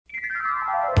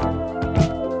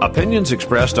Opinions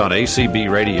expressed on ACB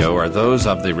Radio are those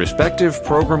of the respective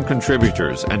program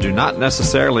contributors and do not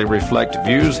necessarily reflect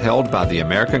views held by the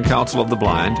American Council of the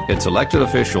Blind, its elected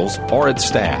officials, or its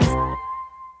staff.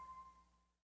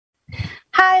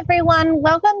 Hi, everyone.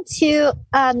 Welcome to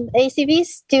ACB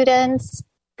students'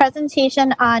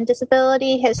 presentation on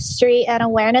disability history and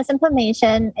awareness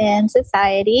information in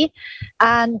society.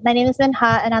 My name is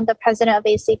Minha, and I'm the president of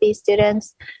ACB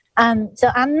students. So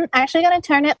I'm actually going to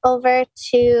turn it over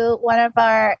to one of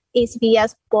our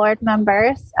ACBS board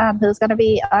members, who's going to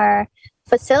be our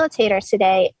facilitator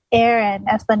today, Aaron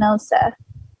Espinosa.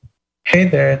 Hey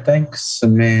there, thanks,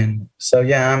 Min. So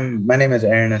my name is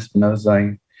Aaron Espinosa.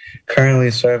 I currently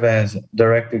serve as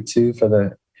Director 2 for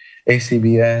the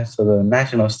ACBS, so the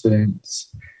National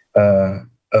Students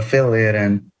Affiliate,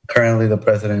 and currently the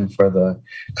president for the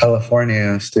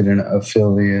California Student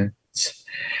Affiliate.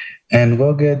 And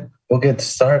we'll get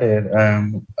started.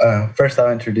 First, I'll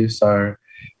introduce our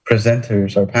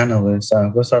presenters, our panelists.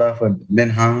 We'll start off with Min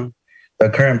Han, the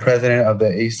current president of the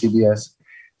ACBS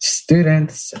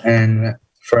students. And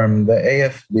from the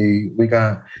AFB, we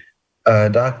got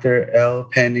Dr. L.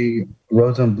 Penny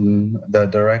Rosenblum, the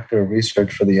director of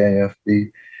research for the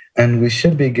AFB. And we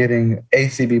should be getting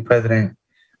ACB President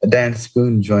Dan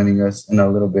Spoon joining us in a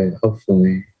little bit,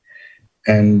 hopefully.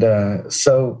 And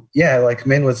like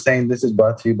Min was saying, this is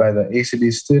brought to you by the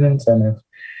ACB students. And if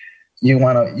you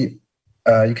want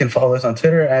to, you can follow us on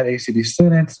Twitter at ACB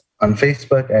students, on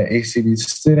Facebook at ACB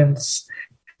students.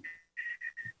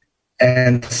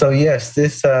 And so, yes,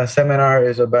 this seminar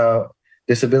is about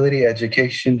disability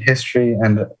education, history,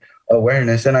 and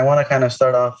awareness. And I want to kind of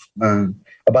start off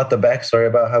about the backstory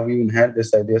about how we even had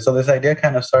this idea. So this idea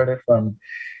kind of started from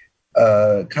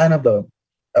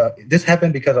this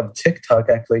happened because of TikTok,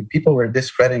 actually. People were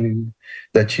discrediting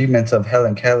the achievements of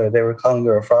Helen Keller. They were calling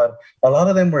her a fraud. A lot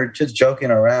of them were just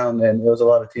joking around, and there was a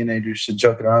lot of teenagers just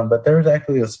joking around. But there was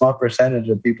actually a small percentage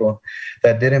of people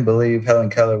that didn't believe Helen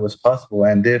Keller was possible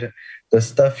and did the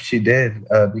stuff she did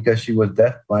because she was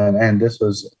deafblind. And this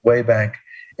was way back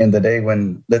in the day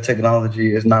when the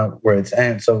technology is not where it's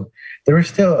at. So there was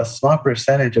still a small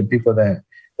percentage of people that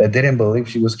didn't believe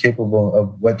she was capable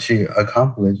of what she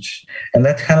accomplished. And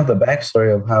that's kind of the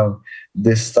backstory of how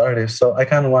this started. So I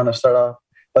kind of want to start off,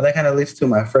 but that kind of leads to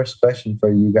my first question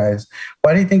for you guys.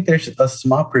 Why do you think there's a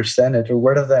small percentage, or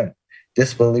where does that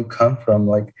disbelief come from?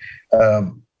 Like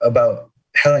about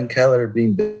Helen Keller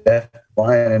being deaf,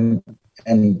 blind,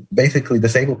 and basically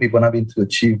disabled people not being to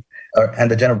achieve,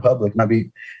 and the general public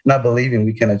not believing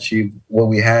we can achieve what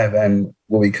we have and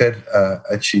what we could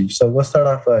achieve. So we'll start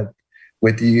off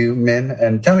with you, Min,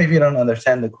 and tell me if you don't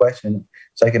understand the question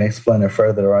so I can explain it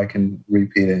further or I can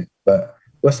repeat it. But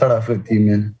we'll start off with you,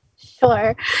 Min.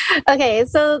 Sure. Okay,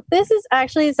 so this is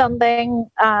actually something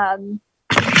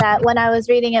that when I was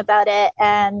reading about it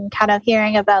and kind of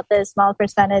hearing about this small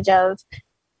percentage of,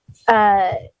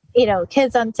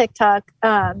 kids on TikTok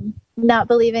not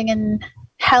believing in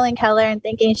Helen Keller and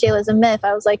thinking she was a myth,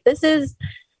 I was like, this is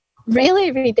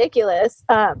really ridiculous.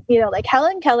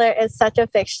 Helen Keller is such a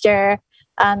fixture,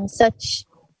 such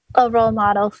a role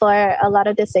model for a lot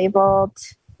of disabled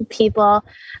people.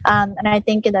 And I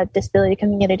think in the disability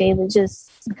community, we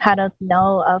just kind of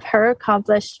know of her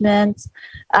accomplishments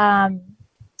as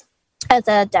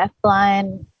a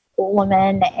deafblind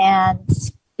woman and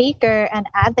speaker and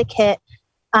advocate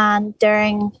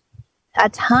during a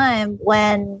time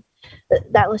when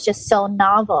that was just so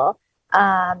novel.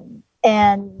 And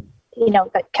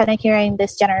kind of hearing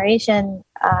this generation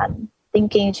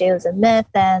thinking she was a myth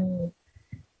and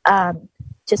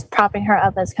just propping her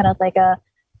up as kind of like a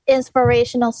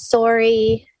inspirational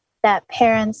story that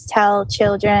parents tell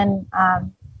children.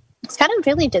 It's kind of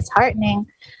really disheartening.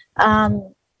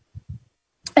 And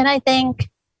I think,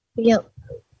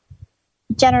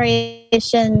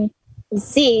 Generation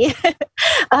Z,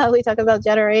 we talk about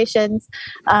generations.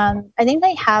 I think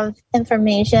they have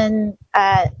information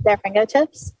at their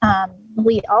fingertips.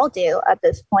 We all do at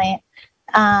this point,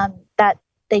 that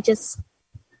they just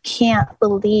can't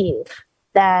believe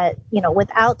that,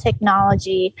 without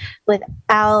technology,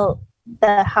 without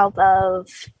the help of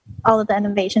all of the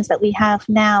innovations that we have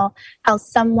now, how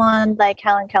someone like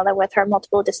Helen Keller with her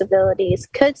multiple disabilities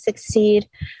could succeed.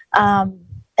 And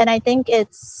I think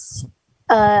it's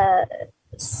a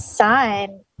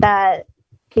sign that,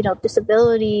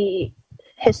 disability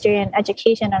history and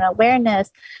education and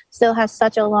awareness still has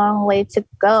such a long way to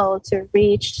go to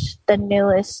reach the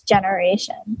newest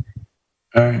generation.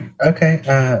 All right. Okay.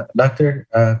 Dr.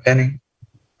 Penny,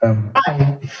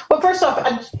 Hi. Well, first off,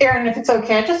 Erin, if it's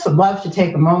okay, I just would love to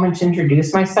take a moment to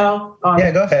introduce myself. Yeah,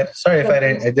 go ahead. Sorry if I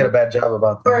did a bad job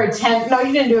about that. No,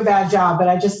 you didn't do a bad job, but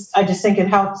I just think it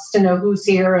helps to know who's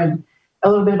here and a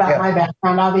little bit about my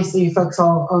background. Obviously, you folks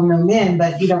all know Min,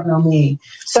 but you don't know me.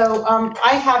 So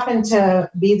I happen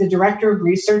to be the Director of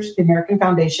Research at the American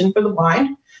Foundation for the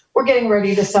Blind. We're getting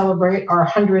ready to celebrate our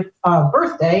 100th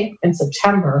birthday in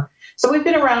September. So we've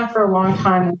been around for a long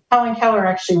time. Helen Keller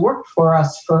actually worked for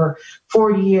us for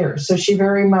 40 years. So she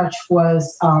very much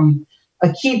was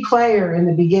a key player in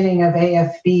the beginning of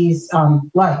AFB's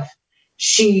life.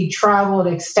 She traveled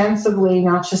extensively,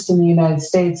 not just in the United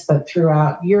States, but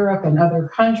throughout Europe and other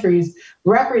countries,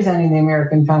 representing the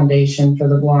American Foundation for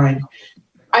the Blind.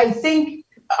 I think,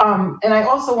 and I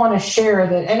also want to share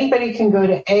that anybody can go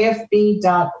to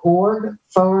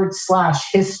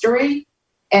afb.org/history,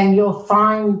 and you'll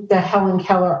find the Helen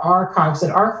Keller archives that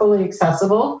are fully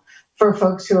accessible for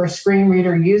folks who are screen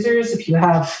reader users. If you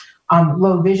have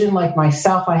low vision like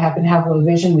myself, I happen to have low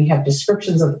vision. We have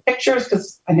descriptions of the pictures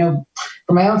because I know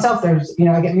for my own self, there's,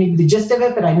 I get maybe the gist of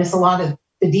it, but I miss a lot of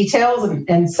the details.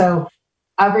 And so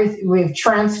we have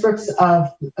transcripts of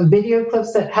video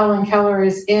clips that Helen Keller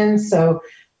is in. So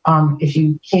if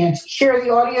you can't hear the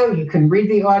audio, you can read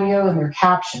the audio and their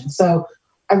captions. So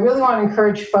I really want to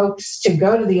encourage folks to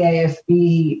go to the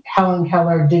AFB Helen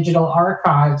Keller Digital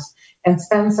Archives and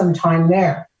spend some time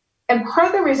there. And part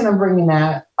of the reason I'm bringing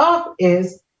that up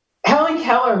is Helen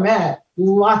Keller met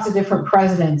lots of different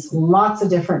presidents, lots of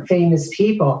different famous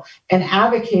people, and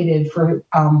advocated for,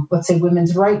 let's say,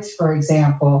 women's rights, for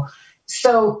example.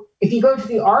 So if you go to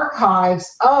the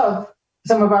archives of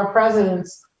some of our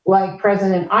presidents, like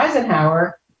President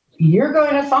Eisenhower, you're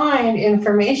going to find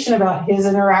information about his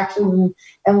interactions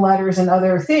and letters and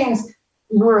other things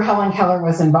where Helen Keller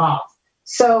was involved.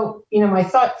 So, my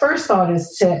first thought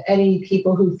is to any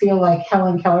people who feel like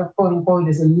Helen Keller, quote unquote,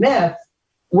 is a myth.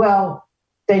 Well,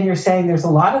 then you're saying there's a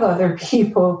lot of other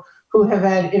people who have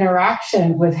had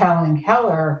interaction with Helen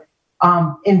Keller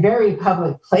in very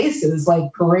public places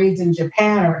like parades in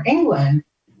Japan or England.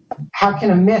 How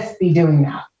can a myth be doing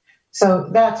that? So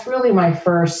that's really my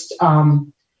first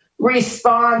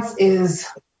response. Is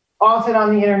often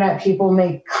on the internet, people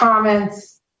make comments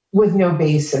with no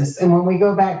basis. And when we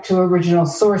go back to original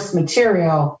source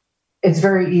material, it's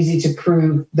very easy to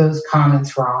prove those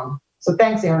comments wrong. So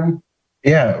thanks, Erin.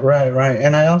 Yeah, right.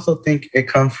 And I also think it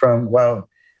comes from,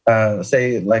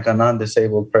 say like a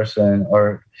non-disabled person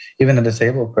or even a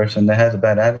disabled person that has a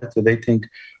bad attitude. They think,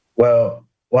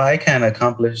 I can't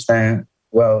accomplish that.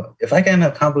 Well, if I can't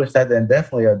accomplish that, then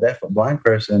definitely a deaf or blind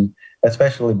person,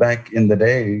 especially back in the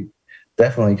day,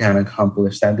 definitely can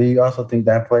accomplish that. Do you also think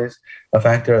that plays a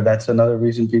factor? Or that's another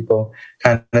reason people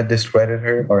kind of discredit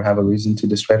her or have a reason to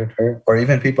discredit her? Or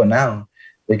even people now,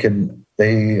 they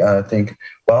think,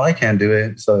 I can't do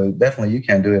it. So definitely you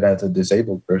can't do it as a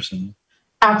disabled person.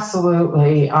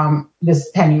 Absolutely.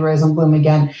 This Penny Rosenblum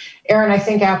again. Erin, I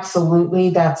think absolutely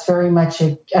that's very much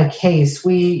a case.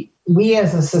 We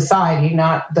as a society,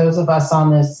 not those of us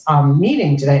on this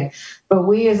meeting today, but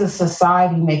we as a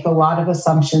society make a lot of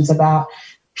assumptions about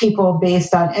people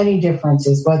based on any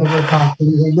differences, whether we're talking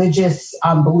religious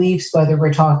beliefs, whether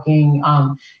we're talking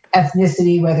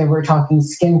ethnicity, whether we're talking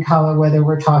skin color, whether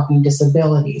we're talking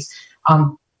disabilities.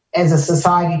 As a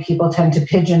society, people tend to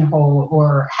pigeonhole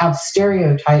or have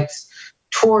stereotypes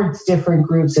towards different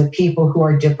groups of people who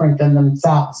are different than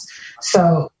themselves.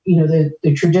 So,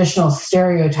 the traditional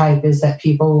stereotype is that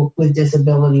people with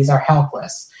disabilities are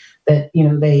helpless, that,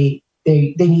 they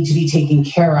need to be taken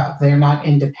care of. They're not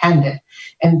independent.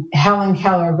 And Helen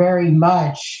Keller very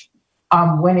much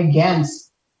went against,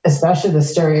 especially the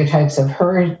stereotypes of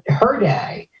her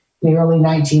day, the early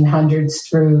 1900s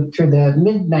through the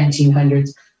mid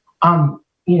 1900s.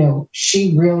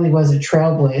 She really was a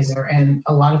trailblazer, and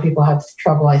a lot of people have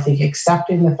trouble, I think,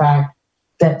 accepting the fact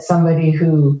that somebody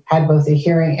who had both a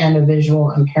hearing and a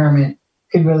visual impairment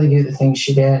could really do the things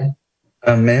she did.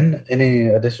 Min, any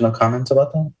additional comments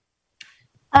about that?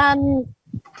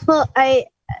 Well, I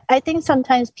think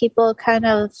sometimes people kind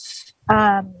of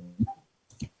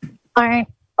aren't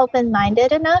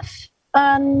open-minded enough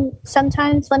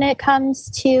sometimes when it comes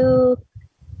to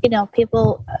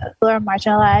people who are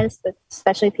marginalized, but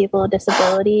especially people with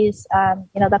disabilities.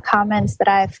 The comments that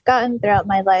I've gotten throughout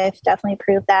my life definitely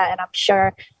prove that. And I'm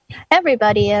sure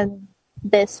everybody in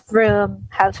this room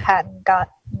have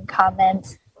gotten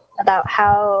comments about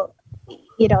how,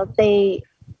 they,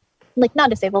 like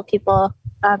non-disabled people,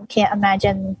 can't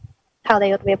imagine how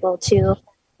they would be able to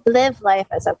live life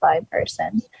as a blind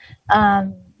person.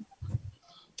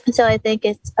 So I think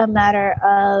it's a matter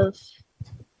of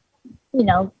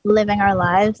living our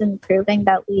lives and proving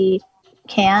that we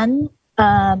can,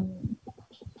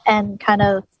 and kind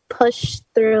of push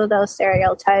through those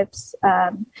stereotypes.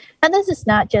 And this is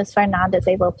not just for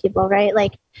non-disabled people, right?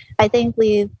 Like, I think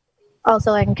we've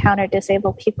also encountered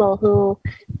disabled people who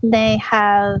may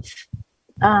have,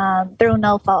 through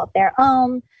no fault of their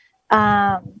own,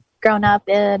 grown up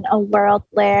in a world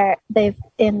where they've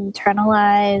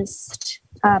internalized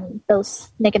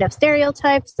those negative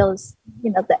stereotypes, those,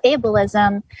 the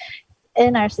ableism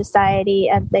in our society,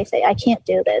 and they say, I can't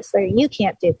do this, or you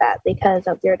can't do that because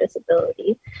of your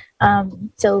disability.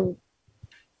 So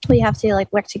we have to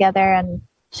work together and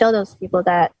show those people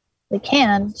that we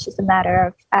can. It's just a matter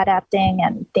of adapting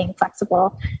and being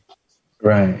flexible.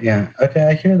 Right. Yeah. Okay.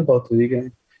 I hear the both of you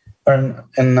guys. And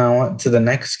now to the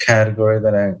next category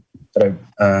that I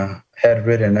had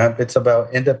written up. It's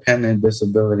about independent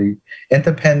disability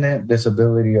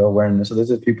awareness. So this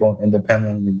is people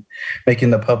independently making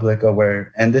the public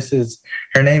aware. And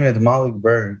her name is Molly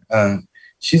Berg.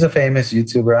 She's a famous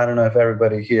YouTuber. I don't know if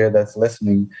everybody here that's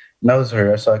listening knows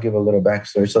her, so I'll give a little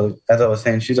backstory. So as I was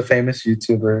saying, she's a famous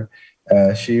YouTuber.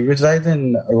 She resides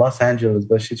in Los Angeles,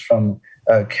 but she's from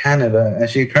Canada, and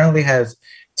she currently has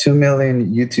 2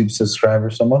 million YouTube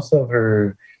subscribers. So most of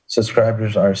her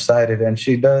subscribers are sighted, and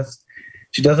she does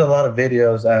a lot of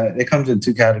videos. It comes in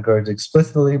 2 categories: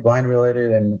 explicitly blind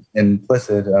related and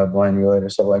implicit blind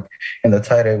related. So in the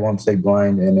title, it won't say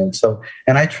blind in it. So,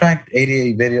 and I tracked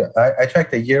 88 videos. I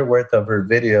tracked a year worth of her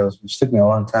videos, which took me a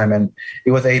long time. And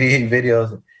it was 88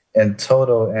 videos in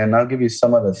total. And I'll give you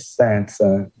some of the stats.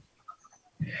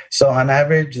 So on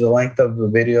average, the length of the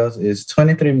videos is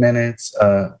 23 minutes,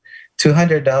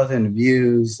 200,000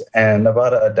 views, and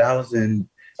about 1,000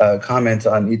 comments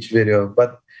on each video.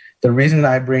 But the reason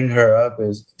I bring her up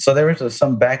is, so there was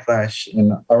some backlash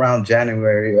around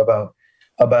January about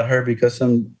her, because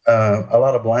a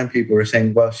lot of blind people were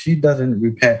saying, well, she doesn't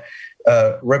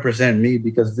represent me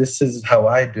because this is how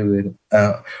I do it,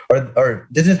 or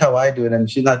this is how I do it, and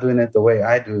she's not doing it the way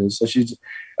I do it. So she's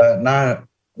not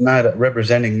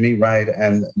representing me right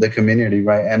and the community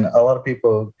right. And a lot of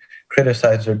people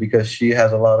criticize her because she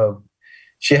has a lot of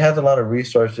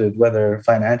resources, whether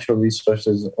financial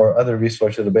resources or other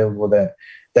resources available that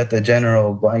the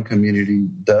general blind community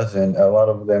doesn't. A lot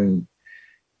of them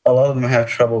have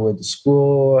trouble with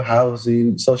school,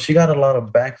 housing. So she got a lot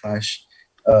of backlash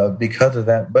because of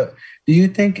that. But do you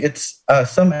think it's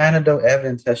some anecdotal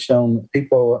evidence has shown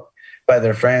people by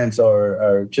their friends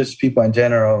or just people in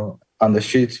general on the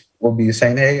streets will be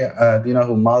saying, hey, do you know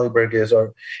who Molly Berg is?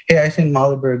 Or, hey, I seen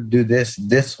Molly Berg do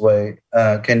this way.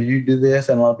 Can you do this?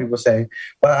 And a lot of people say,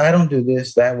 well, I don't do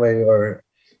this that way, or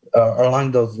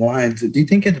along those lines. Do you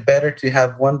think it's better to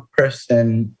have one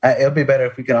person? It'll be better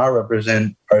if we can all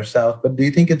represent ourselves, but do you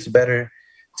think it's better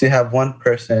to have one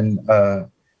person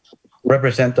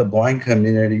represent the blind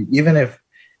community, even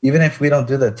if we don't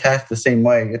do the task the same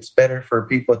way? It's better for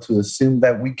people to assume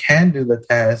that we can do the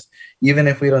task, even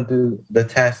if we don't do the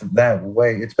task that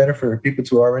way. It's better for people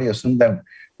to already assume that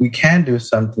we can do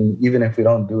something, even if we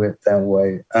don't do it that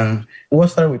way. We'll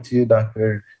start with you,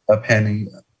 Dr. Penny.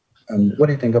 What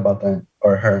do you think about that,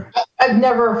 or her? I've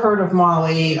never heard of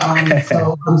Molly,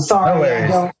 so I'm sorry.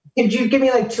 No, could you give me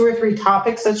 2 or 3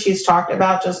 topics that she's talked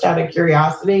about, just out of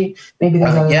curiosity? Maybe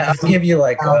there's I'll give you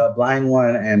a blind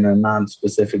one and a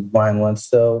non-specific blind one.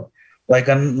 So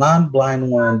a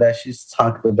non-blind one that she's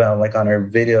talked about on her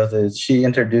videos is she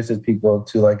introduces people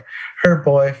to her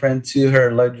boyfriend, to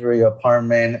her luxury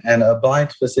apartment, and a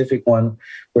blind specific one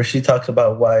where she talks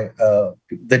about why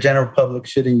the general public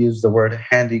shouldn't use the word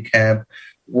handicap.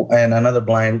 And another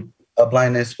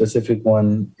blindness specific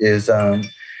one is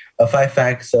 5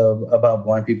 facts about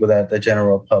blind people that the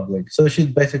general public. So she's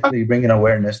basically bringing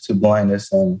awareness to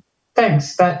blindness. And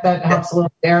thanks. That helps a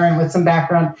little bit, Aaron, with some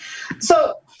background.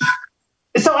 So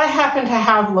I happen to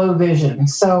have low vision.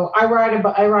 So I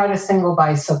ride a single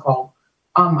bicycle.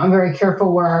 I'm very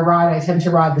careful where I ride. I tend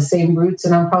to ride the same routes,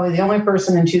 and I'm probably the only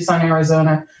person in Tucson,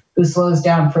 Arizona, who slows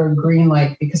down for a green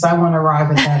light, because I want to ride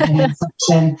with that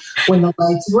intersection when the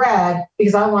light's red,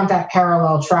 because I want that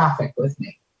parallel traffic with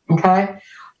me. Okay.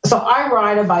 So I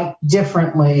ride a bike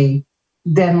differently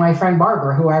than my friend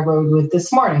Barbara, who I rode with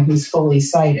this morning, who's fully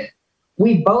sighted.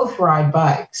 We both ride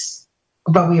bikes,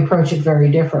 but we approach it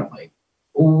very differently.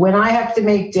 When I have to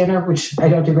make dinner, which I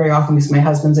don't do very often because my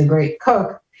husband's a great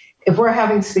cook, if we're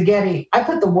having spaghetti, I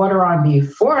put the water on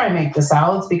before I make the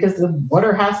salads, because the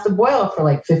water has to boil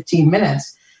for 15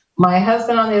 minutes. My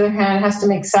husband, on the other hand, has to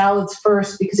make salads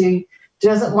first because he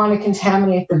doesn't want to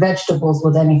contaminate the vegetables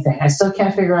with anything. I still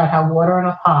can't figure out how water in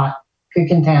a pot could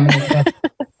contaminate vegetables.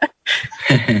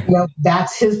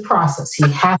 That's his process. He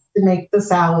has to make the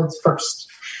salads first.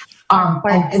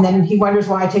 And then he wonders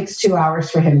why it takes 2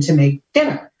 hours for him to make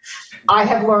dinner. I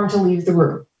have learned to leave the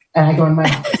room and I go in my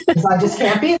office because I just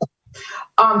can't be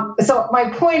there. So my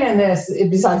point in this,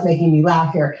 besides making me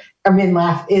laugh here,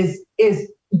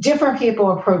 is different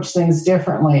people approach things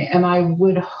differently. And I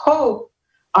would hope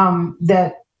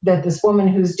that this woman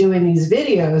who's doing these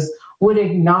videos would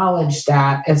acknowledge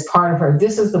that as part of her.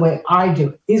 This is the way I do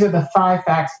it. These are the 5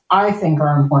 facts I think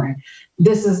are important.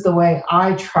 This is the way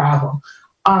I travel.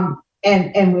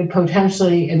 And would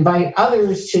potentially invite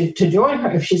others to join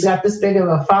her. If she's got this big of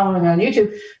a following on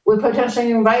YouTube, would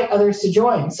potentially invite others to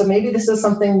join. So maybe this is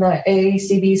something the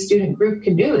AACB student group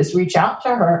can do, is reach out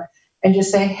to her and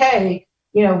just say, hey,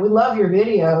 we love your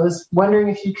videos. Wondering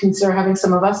if you'd consider having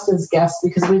some of us as guests,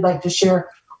 because we'd like to share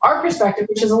our perspective,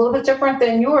 which is a little bit different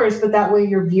than yours, but that way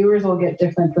your viewers will get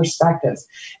different perspectives.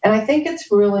 And I think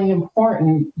it's really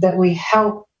important that we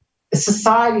help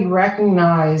society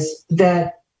recognize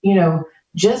that,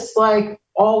 just like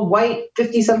all white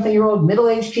 50-something-year-old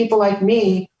middle-aged people like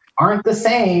me aren't the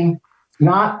same,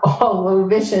 not all low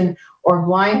vision or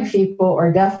blind people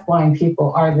or deaf-blind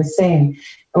people are the same.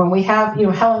 And when we have,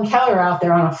 Helen Keller out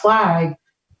there on a flag,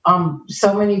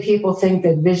 so many people think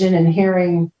that vision and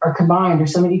hearing are combined, or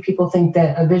so many people think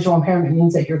that a visual impairment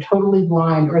means that you're totally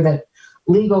blind, or that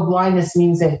legal blindness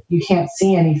means that you can't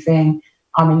see anything.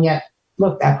 And yet,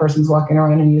 look, that person's walking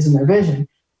around and using their vision.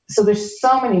 So there's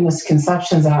so many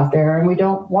misconceptions out there, and we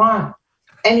don't want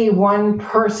any one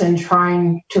person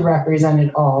trying to represent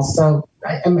it all. So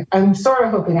I'm sort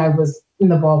of hoping I was in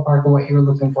the ballpark of what you were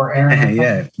looking for, Aaron.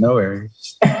 Yeah, no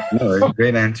worries. No worries.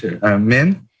 Great answer.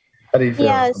 Min, how do you feel?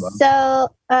 Yeah, so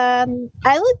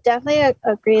I would definitely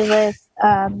agree with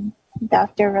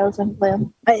Dr.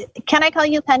 Rosenblum. Can I call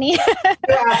you Penny?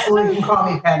 Yeah, absolutely. You can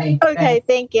call me Penny. Okay,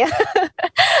 thank you.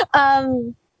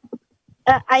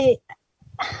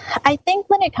 I think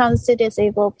when it comes to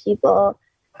disabled people,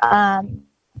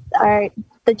 the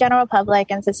general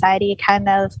public and society kind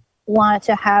of want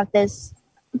to have this,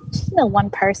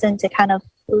 one person to kind of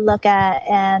look at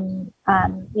and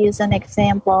use an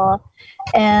example.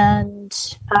 And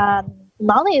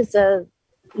Molly is a,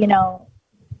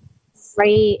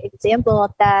 great example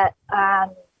of that.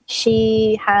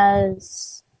 She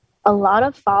has a lot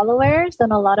of followers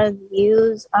and a lot of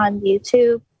views on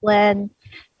YouTube when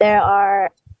there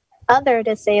are other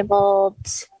disabled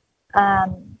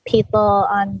people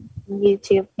on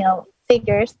YouTube,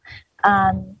 figures.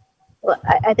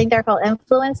 I think they're called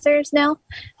influencers now,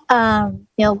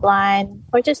 blind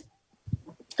or just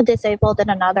disabled in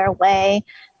another way.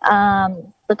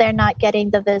 But they're not getting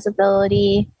the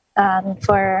visibility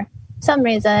for some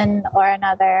reason or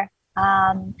another.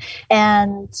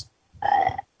 And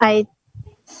I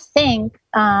think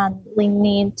we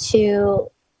need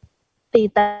to be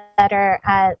better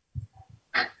at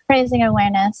raising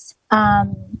awareness,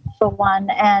 for one,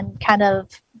 and kind of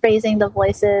raising the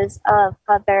voices of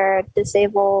other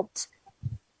disabled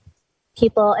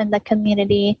people in the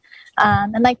community.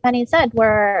 And like Penny said,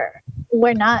 we're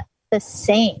not the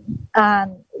same.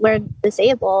 We're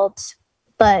disabled,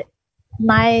 but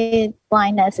my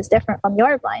blindness is different from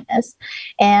your blindness.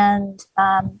 And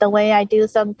the way I do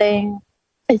something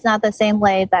is not the same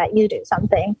way that you do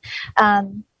something.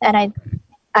 And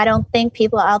I don't think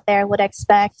people out there would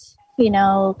expect,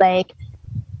 like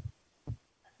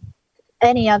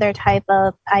any other type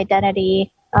of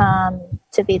identity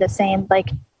to be the same. Like,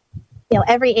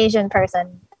 every Asian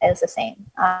person is the same.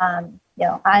 I'm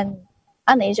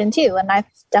Asian too, and I've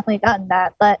definitely gotten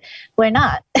that, but we're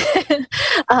not.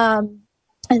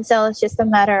 And so it's just a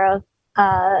matter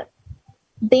of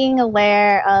being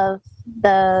aware of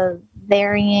the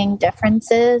varying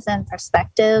differences and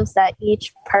perspectives that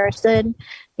each person,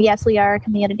 yes, we are a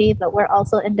community, but we're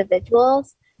also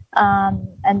individuals,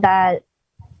 and that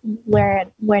we're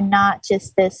not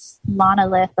just this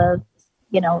monolith of,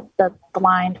 the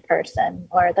blind person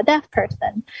or the deaf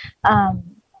person.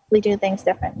 We do things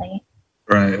differently.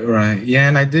 Right. Yeah,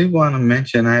 and I do want to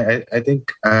mention, I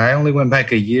think I only went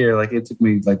back a year. Like, it took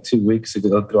me like 2 weeks to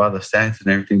go through all the stats and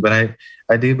everything. But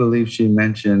I do believe she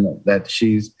mentioned that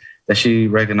she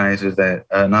recognizes that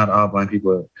not all blind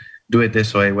people do it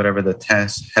this way, whatever the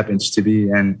test happens to be.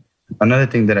 And another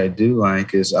thing that I do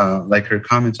like is like her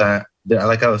comments.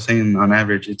 Like I was saying, on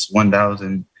average, it's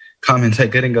 1,000 comments. I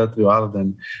couldn't go through all of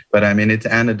them, but I mean, it's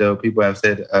an anecdote. People have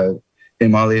said, hey,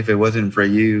 Molly, if it wasn't for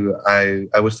you, I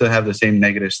would still have the same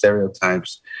negative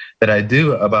stereotypes that I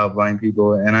do about blind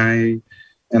people. And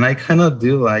I kind of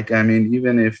do like, I mean,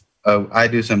 even if I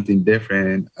do something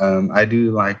different, I do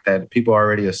like that people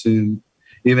already assume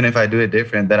even if I do it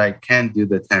different, that I can do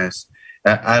the test.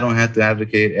 I don't have to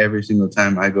advocate every single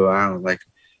time I go out. Like,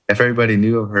 if everybody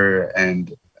knew of her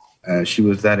and she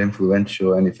was that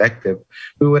influential and effective,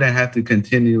 we wouldn't have to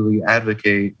continually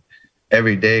advocate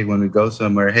every day when we go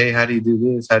somewhere. Hey, how do you do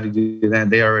this? How do you do that?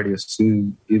 They already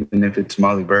assume, even if it's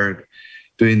Molly Berg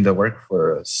doing the work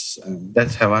for us.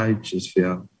 That's how I just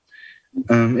feel.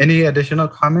 Any additional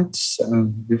comments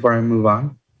before I move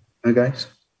on, guys?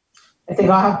 I think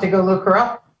I'll have to go look her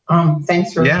up.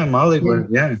 Thanks for Molly Berg.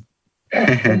 Yeah,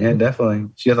 yeah, definitely.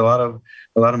 She has a lot of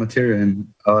material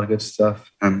and a lot of good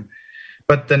stuff.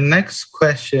 But the next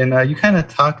question, you kind of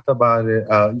talked about it.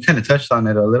 You kind of touched on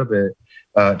it a little bit,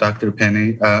 Dr.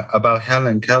 Penny, about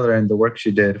Helen Keller and the work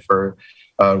she did for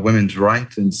women's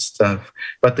rights and stuff.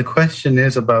 But the question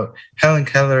is about Helen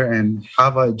Keller and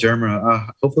Hava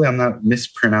Germa. Hopefully I'm not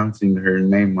mispronouncing her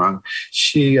name wrong.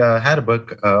 She had a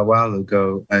book a while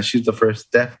ago. She's the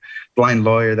first deaf-blind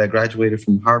lawyer that graduated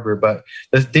from Harvard. But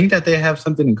I think that they have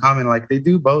something in common. Like, they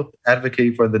do both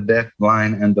advocate for the deaf,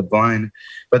 blind, and the blind.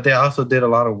 But they also did a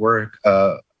lot of work,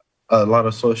 a lot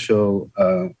of social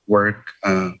work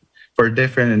for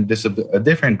different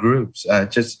groups,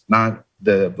 just not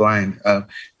the blind.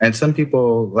 And some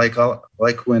people, like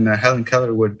when Helen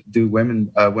Keller would do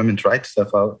women's rights stuff,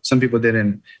 some people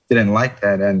didn't like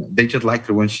that, and they just liked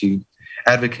her when she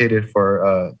advocated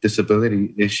for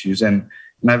disability issues. And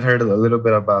I've heard a little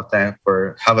bit about that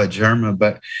for Hava Germa.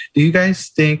 But do you guys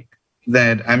think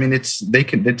that, I mean, it's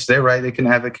their right, they can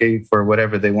advocate for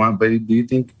whatever they want, but do you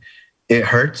think it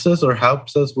hurts us or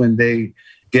helps us when they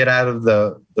get out of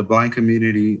the blind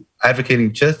community,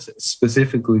 advocating just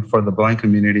specifically for the blind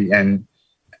community, and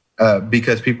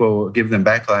because people give them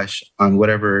backlash on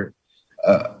whatever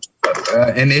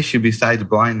an issue besides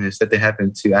blindness that they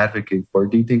happen to advocate for?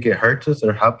 Do you think it hurts us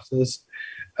or helps us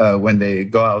when they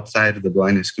go outside of the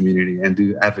blindness community and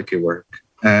do advocate work?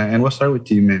 And we'll start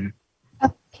with you, Min.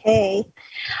 Okay.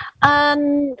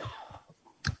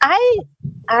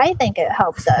 I think it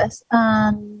helps us.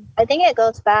 I think it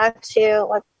goes back to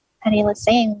what Penny was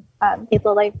saying.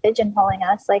 People like pigeonholing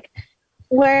us. Like,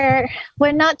 we're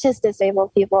not just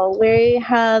disabled people. We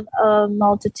have a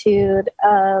multitude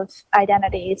of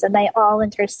identities, and they all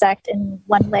intersect in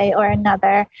one way or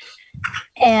another.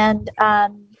 And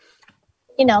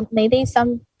maybe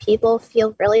some people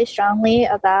feel really strongly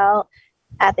about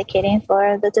advocating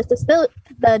for the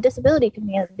disability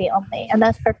community only, and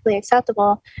that's perfectly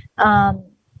acceptable. But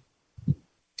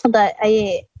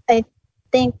I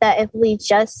think that if we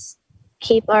just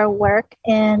keep our work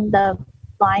in the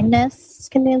blindness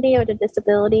community or the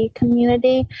disability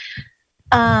community,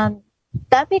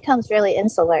 that becomes really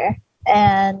insular.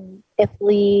 And if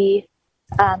we,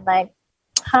 like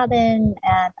Haben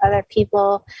and other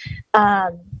people,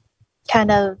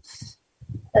 kind of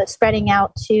spreading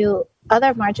out to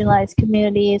other marginalized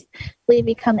communities, we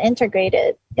become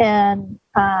integrated. And,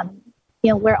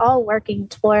 we're all working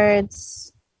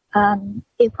towards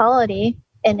equality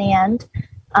in the end.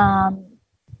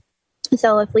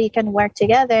 So if we can work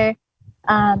together,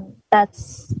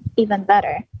 that's even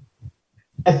better.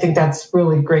 I think that's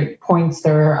really great points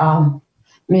there. I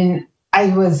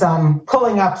was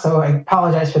pulling up, so I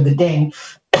apologize for the ding.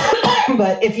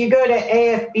 But if you go to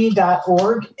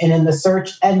afb.org and in the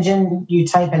search engine, you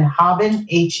type in Haben,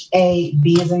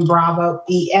 H-A-B as in Bravo,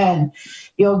 E-N,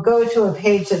 you'll go to a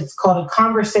page that's called A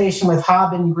Conversation with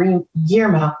Haben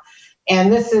Gierma.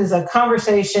 And this is a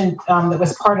conversation that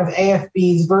was part of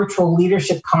AFB's virtual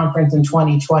leadership conference in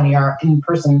 2020. Our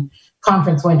in-person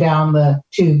conference went down the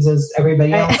tubes as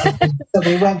everybody else. So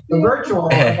we went to a virtual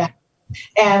event.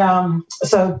 And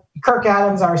so Kirk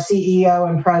Adams, our CEO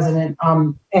and president,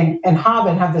 and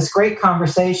Haben have this great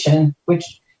conversation, which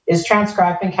is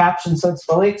transcribed and captioned, so it's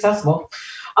fully accessible.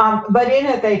 But in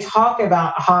it, they talk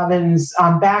about Haben's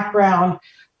background,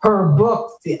 her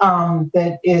book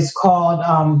that is called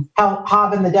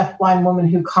Haben, the Deafblind Woman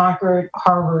Who Conquered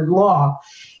Harvard Law.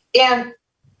 And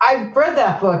I've read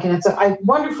that book, and it's a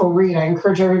wonderful read. I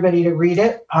encourage everybody to read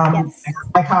it. Yes.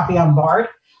 I copy on Bard.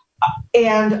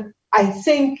 And I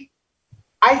think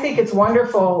it's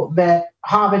wonderful that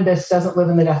Haben just doesn't live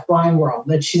in the deafblind world,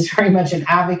 that she's very much an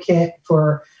advocate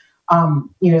for,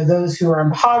 those who are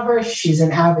impoverished. She's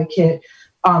an advocate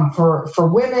for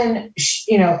women,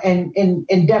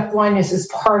 and deafblindness is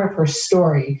part of her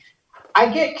story.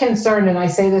 I get concerned, and I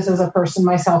say this as a person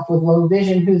myself with low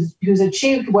vision who's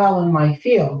achieved well in my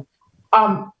field.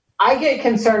 I get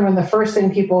concerned when the first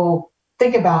thing people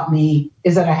think about me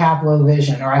is that I have low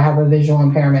vision or I have a visual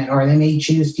impairment, or they may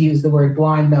choose to use the word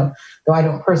blind, though I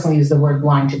don't personally use the word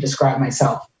blind to describe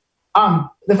myself.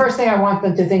 The first thing I want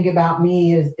them to think about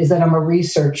me is that I'm a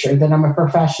researcher, that I'm a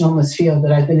professional in this field,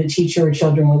 that I've been a teacher of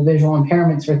children with visual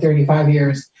impairments for 35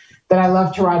 years, that I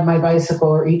love to ride my bicycle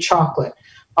or eat chocolate,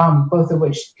 both of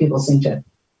which people seem to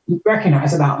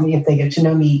recognize about me if they get to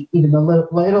know me even the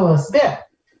littlest bit.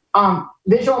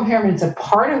 Visual impairment is a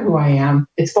part of who I am.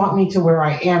 It's brought me to where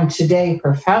I am today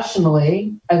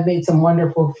professionally. I've made some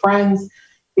wonderful friends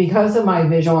because of my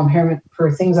visual impairment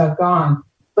for things I've gone,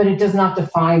 but it does not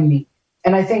define me.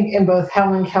 And I think in both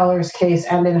Helen Keller's case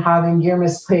and in Haben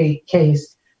Girma's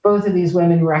case, both of these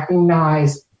women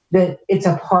recognize that it's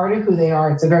a part of who they are.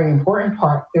 It's a very important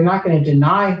part. They're not going to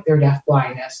deny their deaf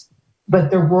blindness, but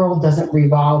their world doesn't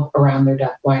revolve around their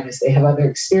deaf blindness. They have other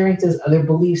experiences, other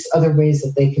beliefs, other ways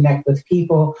that they connect with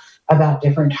people about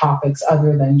different topics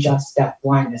other than just deaf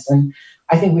blindness. And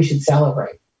I think we should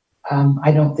celebrate.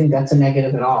 I don't think that's a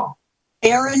negative at all.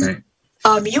 Aaron,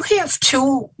 you have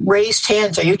 2 raised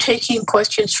hands. Are you taking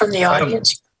questions from the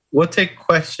audience? We'll take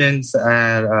questions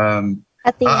at the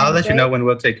end. I'll let you know when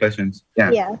we'll take questions.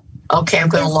 Yeah. Okay, I'm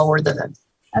going to lower them.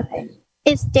 Okay.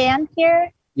 Is Dan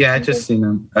here? Yeah, I just seen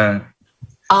him.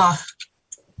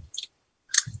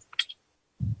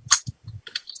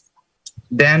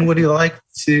 Dan, would you like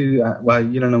to, well,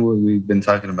 you don't know what we've been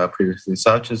talking about previously,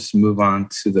 so I'll just move on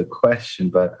to the question,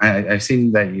 but I've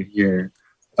seen that you're here.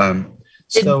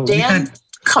 Did Dan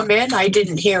come in? I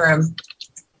didn't hear him.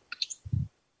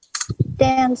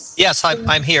 Dan's... Yes,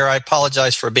 I'm here. I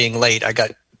apologize for being late. I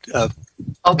got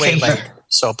way late,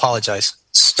 so apologize.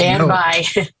 Stand by.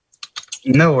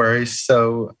 No worries.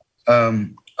 So, all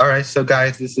right. So,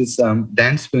 guys, this is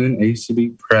Dan Spoon,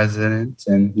 ACB president,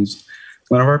 and he's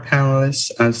one of our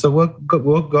panelists. So we'll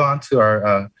go on to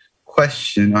our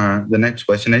question, the next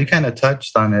question. And you kind of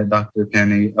touched on it, Dr.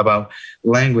 Penny, about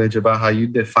language, about how you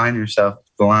define yourself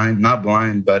blind, not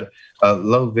blind, but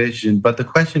low vision. But the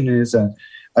question is,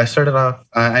 I started off,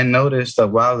 I noticed a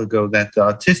while ago that the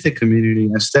autistic community,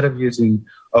 instead of using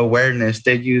awareness,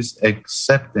 they use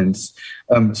acceptance.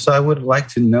 So I would like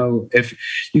to know if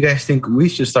you guys think we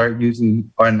should start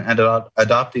using or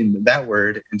adopting that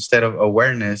word instead of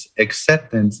awareness,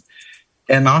 acceptance.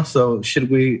 And also, should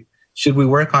we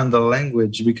work on the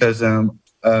language? Because a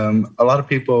lot of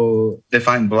people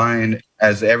define blind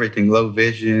as everything, low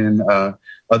vision,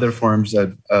 other forms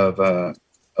of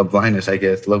blindness, I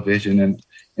guess, low vision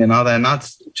and all that, not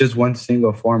just one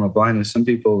single form of blindness. Some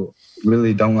people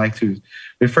really don't like to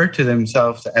refer to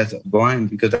themselves as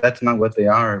blind because that's not what they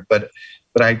are. But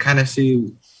I kind of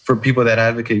see for people that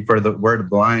advocate for the word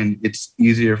blind, it's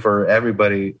easier for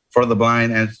everybody, for the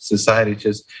blind and society,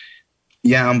 just,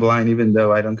 yeah, I'm blind, even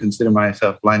though I don't consider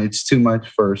myself blind. It's too much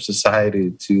for society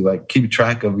to like keep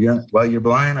track of. You're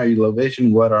blind. Are you low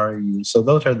vision? What are you? So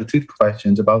those are the 2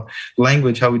 questions about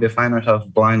language, how we define ourselves,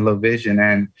 blind, low vision,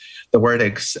 and the word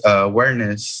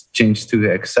awareness changed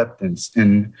to acceptance.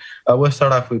 And we'll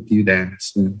start off with you, Dan.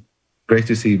 It's great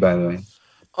to see you, by the way.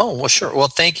 Oh, well, sure. Well,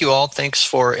 thank you all. Thanks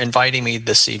for inviting me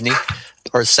this evening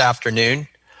or this afternoon.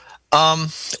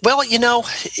 Well,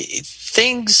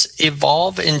 things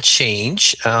evolve and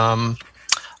change.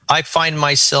 I find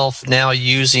myself now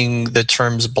using the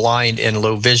terms blind and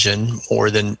low vision more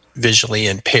than visually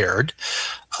impaired,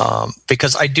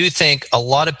 because I do think a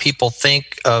lot of people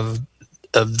think of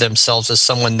themselves as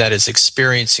someone that is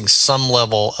experiencing some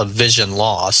level of vision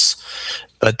loss,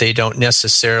 but they don't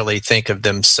necessarily think of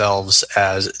themselves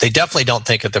they definitely don't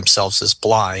think of themselves as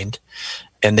blind,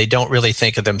 and they don't really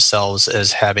think of themselves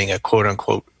as having a quote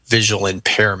unquote visual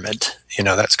impairment.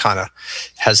 That's kind of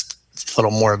has a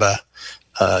little more of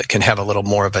can have a little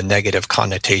more of a negative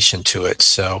connotation to it.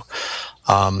 So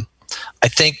I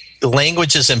think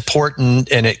language is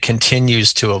important and it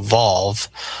continues to evolve.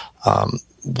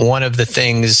 One of the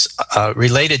things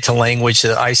related to language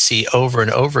that I see over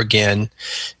and over again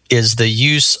is the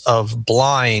use of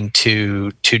blind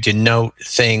to denote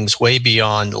things way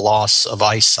beyond loss of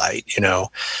eyesight.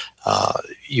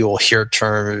 You'll hear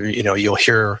you'll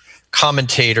hear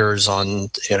commentators on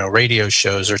radio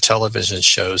shows or television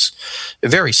shows,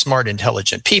 very smart,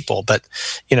 intelligent people, but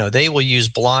they will use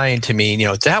blind to mean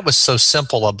that was so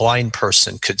simple a blind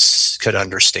person could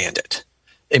understand it.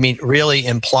 I mean, really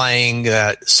implying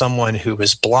that someone who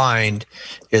is blind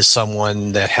is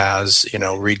someone that has,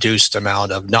 reduced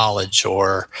amount of knowledge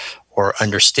or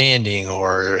understanding,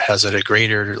 or has a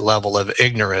greater level of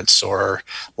ignorance or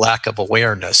lack of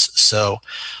awareness. So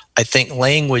I think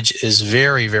language is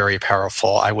very, very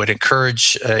powerful. I would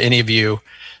encourage any of you,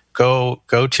 go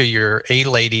to your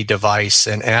A-Lady device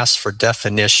and ask for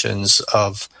definitions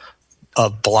of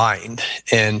blind.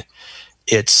 And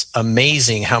it's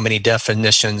amazing how many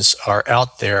definitions are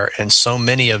out there, and so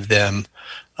many of them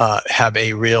have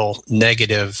a real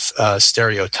negative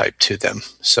stereotype to them.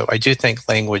 So I do think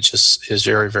language is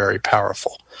very, very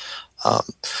powerful.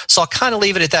 So I'll kind of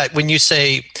leave it at that. When you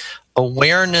say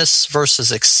awareness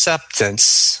versus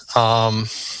acceptance, I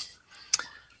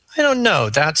don't know.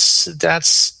 That's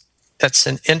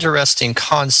an interesting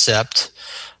concept.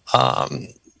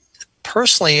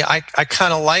 Personally, I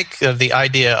kind of like the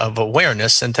idea of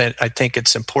awareness, and I think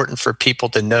it's important for people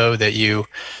to know that you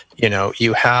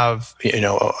have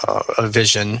a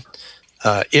vision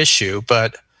issue.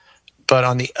 But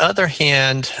on the other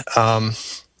hand,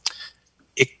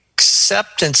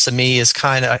 acceptance to me is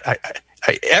kind of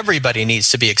everybody needs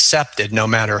to be accepted, no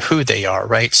matter who they are,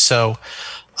 right? So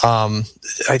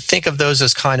I think of those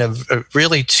as kind of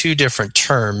really two different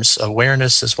terms.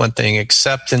 Awareness is one thing.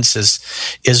 Acceptance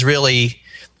is really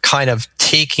kind of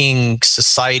taking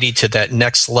society to that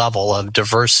next level of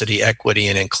diversity, equity,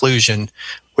 and inclusion,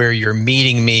 where you're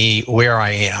meeting me where I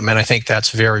am. And I think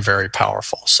that's very, very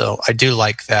powerful. So I do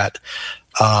like that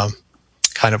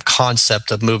kind of concept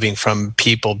of moving from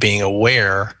people being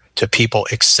aware to people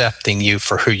accepting you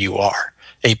for who you are.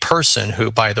 A person who,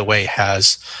 by the way,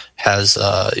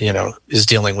 is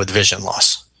dealing with vision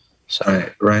loss.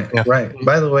 So, Right.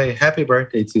 By the way, happy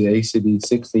birthday to ACB,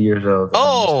 60 years old.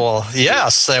 Oh,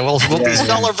 yes. We'll be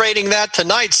celebrating that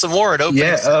tonight some more at opening.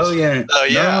 Yeah. Oh, yeah. Oh,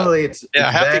 yeah. Normally, it's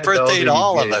happy birthday to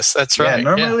all of us. That's right. Yeah,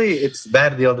 normally it's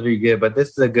bad the older you get, but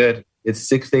this is it's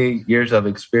 60 years of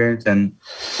experience and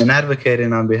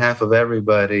advocating on behalf of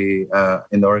everybody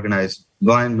in the organized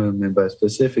blind movement, but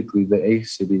specifically the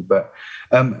ACB. But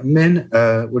Min,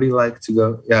 would you like to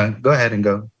go? Yeah, go ahead and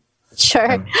go.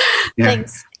 Sure.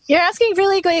 Thanks. You're asking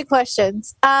really great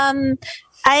questions.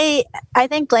 I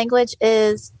think language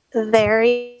is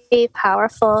very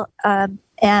powerful,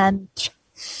 and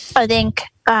I think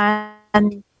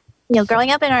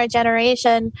growing up in our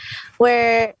generation,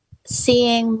 we're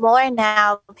seeing more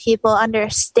now people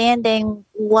understanding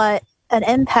what an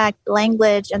impact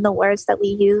language and the words that we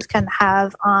use can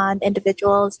have on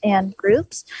individuals and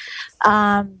groups.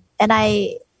 And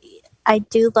I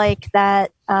do like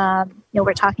that,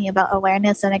 we're talking about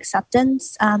awareness and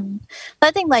acceptance. But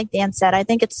I think, like Dan said, I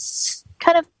think it's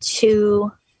kind of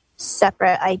two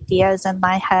separate ideas in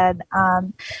my head.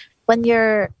 When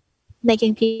you're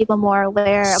making people more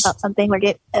aware about something,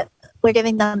 we're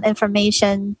giving them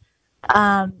information.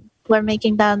 We're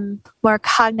making them more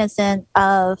cognizant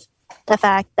of the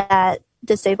fact that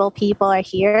disabled people are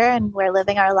here and we're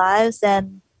living our lives,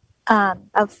 and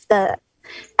of the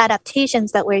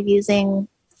adaptations that we're using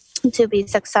to be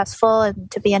successful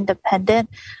and to be independent.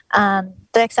 The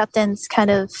acceptance kind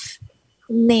of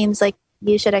means like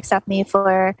you should accept me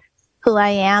for who I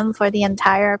am, for the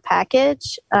entire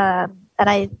package. And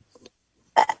I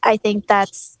think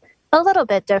that's a little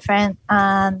bit different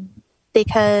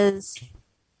because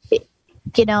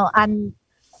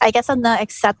I'm not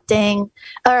accepting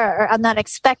or I'm not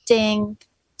expecting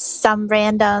some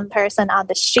random person on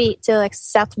the street to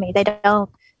accept me. They don't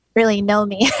really know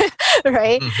me,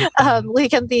 right? Mm-hmm. We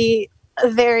can be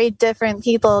very different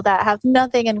people that have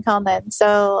nothing in common.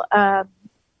 So, I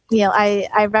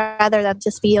rather than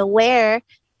just be aware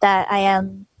that I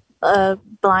am a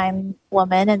blind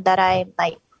woman and that I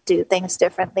might do things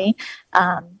differently.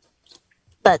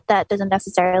 But that doesn't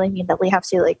necessarily mean that we have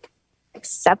to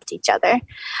accept each other.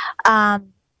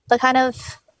 But kind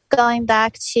of going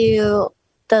back to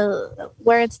the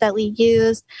words that we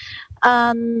use,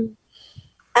 I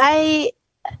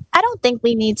don't think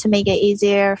we need to make it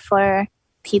easier for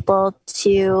people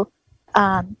to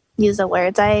use the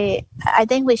words. I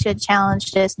think we should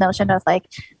challenge this notion of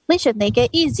we should make it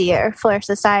easier for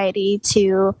society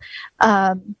to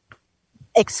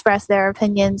express their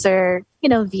opinions or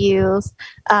views,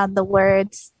 the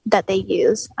words that they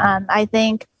use. I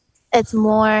think it's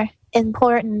more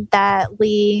important that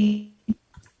we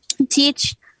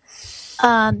teach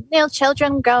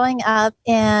children growing up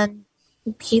and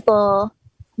people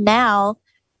now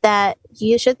that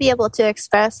you should be able to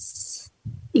express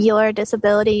your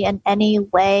disability in any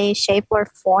way, shape, or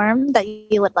form that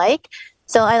you would like.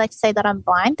 So I like to say that I'm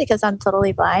blind because I'm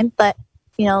totally blind, but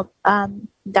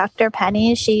Dr.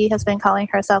 Penny, she has been calling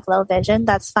herself low vision.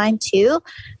 That's fine too.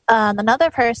 Another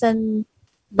person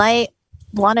might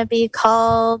want to be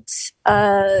called,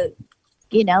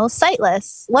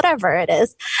 sightless, whatever it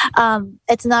is.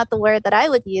 It's not the word that I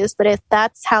would use, but if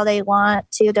that's how they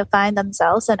want to define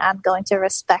themselves, and I'm going to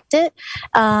respect it.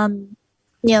 I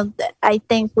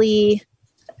think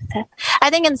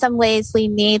in some ways we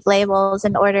need labels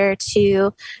in order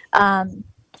to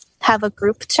have a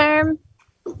group term.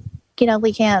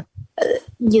 We can't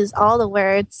use all the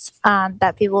words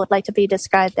that people would like to be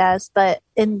described as, but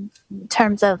in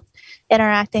terms of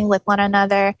interacting with one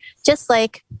another, just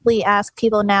like we ask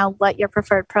people now what your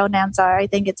preferred pronouns are, I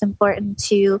think it's important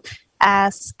to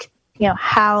ask,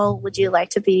 how would you like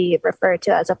to be referred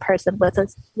to as a person with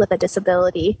a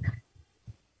disability?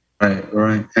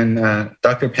 Right. And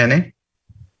Dr. Penny?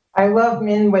 I love,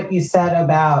 Min, what you said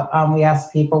about we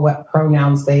ask people what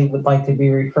pronouns they would like to be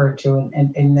referred to,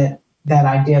 and that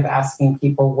idea of asking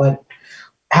people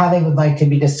how they would like to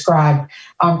be described.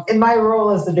 In my role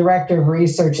as the director of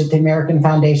research at the American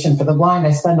Foundation for the Blind,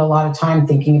 I spend a lot of time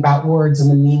thinking about words and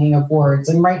the meaning of words.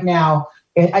 And right now,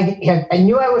 I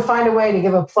knew I would find a way to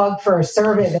give a plug for a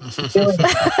survey that's doing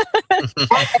at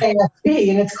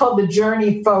AFB, and it's called the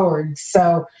Journey Forward.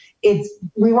 So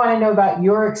we want to know about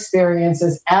your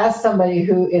experiences as somebody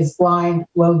who is blind,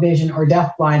 low vision, or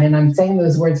deafblind. And I'm saying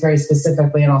those words very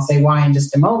specifically, and I'll say why in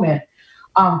just a moment,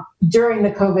 during the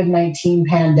COVID-19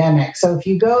 pandemic. So if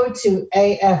you go to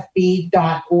afb.org/JF,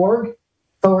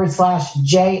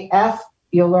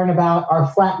 you'll learn about our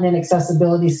Flatten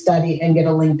Inaccessibility study and get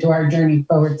a link to our Journey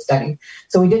Forward study.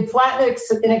 So we did Flatten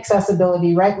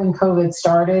Inaccessibility right when COVID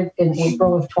started in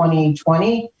April of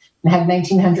 2020. And had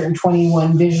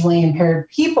 1,921 visually impaired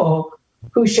people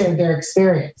who shared their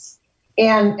experience.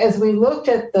 And as we looked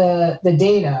at the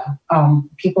data,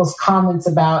 people's comments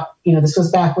about, this was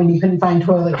back when you couldn't find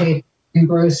toilet paper in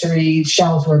grocery,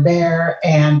 shelves were bare,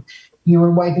 and you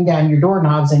were wiping down your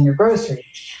doorknobs in your groceries.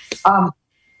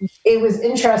 It was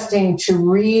interesting to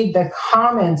read the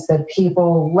comments that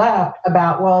people left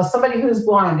about, well, as somebody who's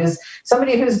blind, as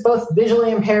somebody who's both visually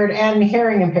impaired and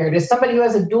hearing impaired, as somebody who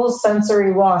has a dual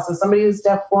sensory loss, as somebody who's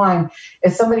deafblind,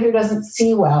 as somebody who doesn't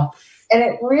see well. And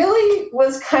it really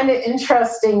was kind of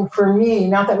interesting for me,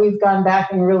 not that we've gone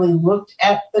back and really looked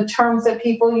at the terms that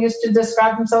people used to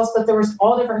describe themselves, but there was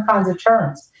all different kinds of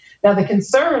terms. Now, the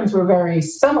concerns were very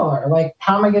similar, like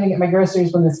how am I going to get my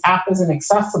groceries when this app isn't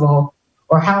accessible?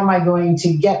 Or how am I going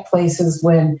to get places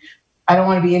when I don't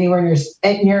want to be anywhere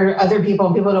near other people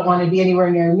and people don't want to be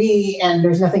anywhere near me and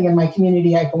there's nothing in my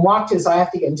community I can walk to, so I have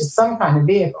to get into some kind of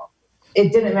vehicle.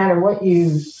 It didn't matter what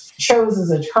you chose as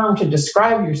a term to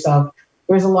describe yourself.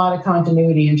 There's a lot of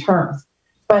continuity in terms.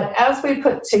 But as we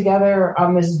put together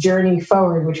this Journey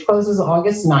Forward, which closes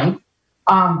August 9th,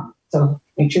 so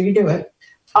make sure you do it,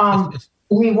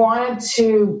 we wanted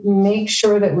to make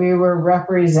sure that we were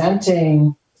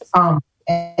representing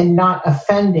and not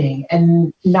offending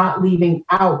and not leaving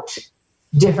out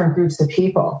different groups of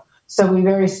people. So we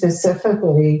very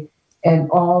specifically, and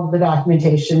all the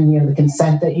documentation, the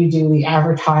consent that you do, the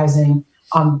advertising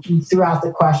throughout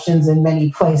the questions in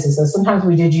many places. So sometimes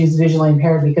we did use visually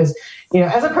impaired because,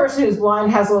 as a person who's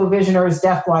blind, has low vision, or is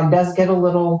deafblind, does get a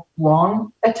little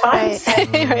long at times.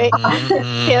 Right.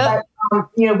 But,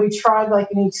 we tried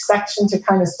in each section to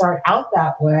kind of start out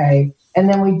that way. And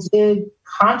then we did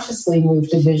consciously move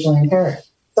to visually impaired.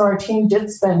 So our team did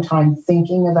spend time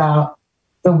thinking about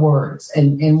the words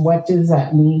and what does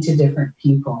that mean to different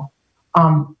people.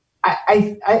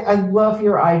 I love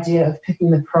your idea of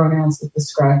picking the pronouns that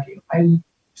describe you. I'm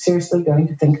seriously going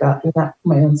to think about doing that for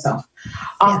my own self.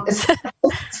 As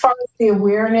far as the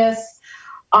awareness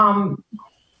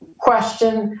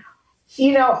question,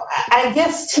 I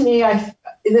guess to me,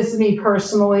 this is me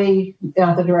personally,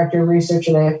 not the director of research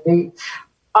at AFB.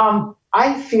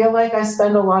 I feel like I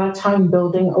spend a lot of time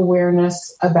building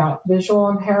awareness about visual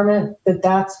impairment,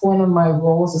 that's one of my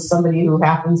roles as somebody who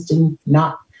happens to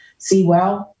not see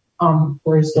well,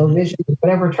 or is low vision,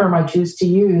 whatever term I choose to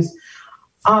use.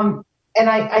 And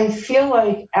I feel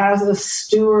like as a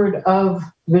steward of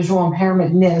visual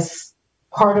impairment-ness,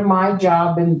 part of my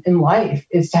job in life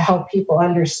is to help people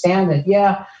understand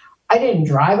that, I didn't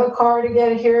drive a car to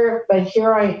get here, but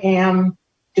here I am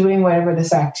doing whatever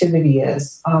this activity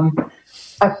is.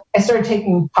 I started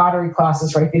taking pottery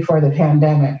classes right before the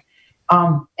pandemic.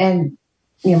 And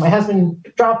my husband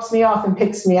drops me off and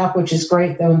picks me up, which is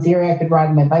great, though in theory I could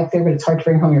ride my bike there, but it's hard to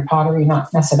bring home your pottery and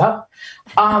not mess it up.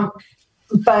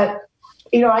 But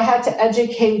I had to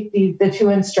educate the two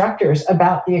instructors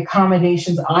about the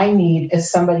accommodations I need as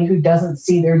somebody who doesn't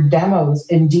see their demos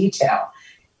in detail.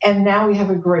 And now we have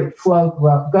a great flow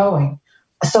going.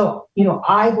 So,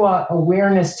 I brought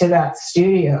awareness to that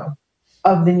studio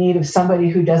of the need of somebody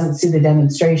who doesn't see the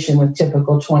demonstration with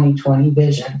typical 20/20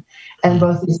 vision. And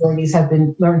both these ladies have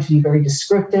been learned to be very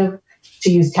descriptive,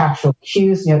 to use tactile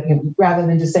cues, rather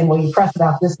than just saying, well, you press it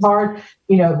out this hard.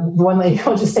 One lady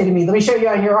will just say to me, let me show you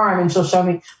on your arm. And she'll show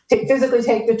me, physically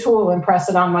take the tool and press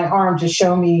it on my arm to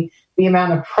show me the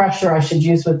amount of pressure I should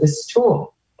use with this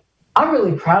tool. I'm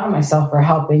really proud of myself for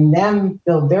helping them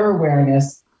build their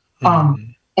awareness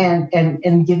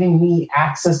and giving me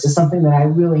access to something that I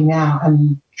really now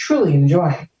am truly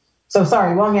enjoying. So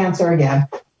sorry, long answer again.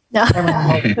 No,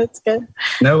 that's good.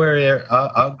 No worry,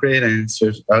 all great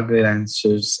answers. All great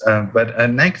answers. But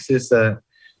next is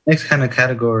next kind of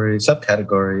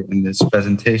subcategory in this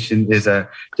presentation is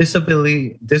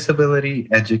disability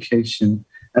education.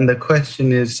 And the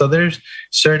question is, so there's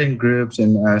certain groups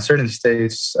in certain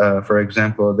states, for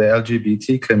example, the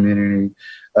LGBT community,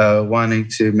 wanting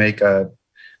to make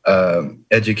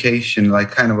education, like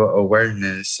kind of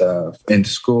awareness in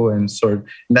school and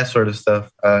that sort of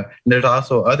stuff. There's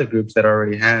also other groups that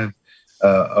already have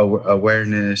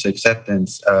awareness,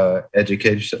 acceptance,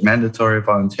 education, mandatory,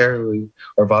 voluntarily,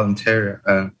 or voluntary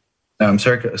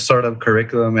sort of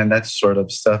curriculum and that sort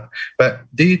of stuff. But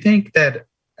do you think that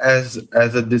as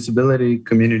a disability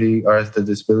community, or as the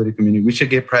disability community, we should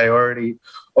get priority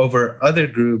over other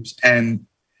groups, and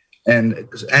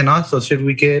also should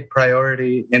we get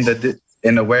priority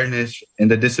in awareness in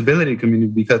the disability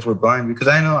community because we're blind? Because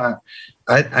I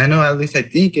know at least I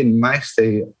think in my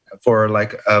state for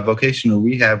like vocational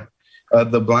rehab,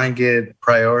 the blind get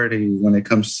priority when it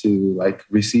comes to like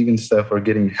receiving stuff or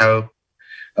getting help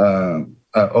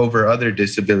over other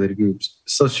disability groups.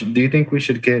 So do you think we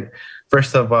should get,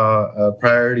 first of all,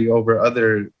 priority over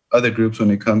other groups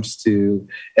when it comes to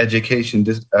education,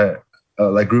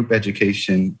 like group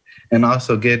education, and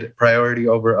also get priority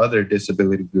over other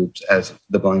disability groups as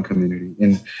the blind community,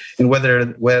 and whether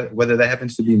that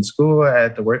happens to be in school,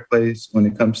 at the workplace, when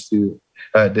it comes to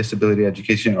disability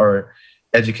education or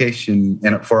education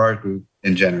for our group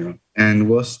in general? And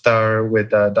we'll start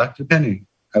with Dr. Penny.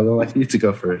 I will like you to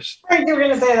go first. I think you were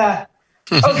going to say that.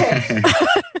 Okay.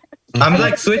 I'm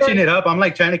like switching it up. I'm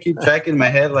like trying to keep track in my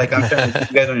head. Like I'm trying to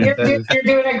keep you guys on your toes. You're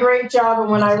doing a great job. And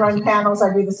when I run panels,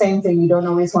 I do the same thing. You don't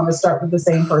always want to start with the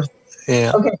same person.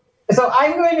 Yeah. Okay. So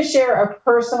I'm going to share a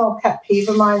personal pet peeve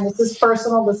of mine. This is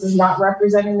personal. This is not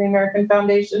representing the American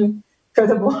Foundation for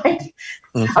the Blind.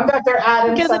 I'm Dr.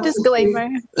 Adams. Give the disclaimer.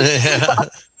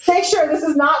 Make sure this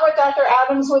is not what Dr.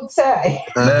 Adams would say.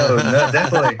 No,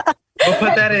 definitely. We'll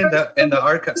put that in the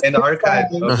archive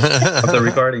of the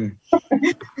recording.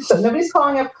 So nobody's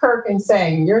calling up Kirk and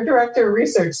saying your director of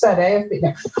research said AFB.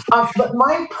 No.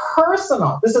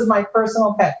 But this is my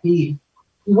personal pet peeve.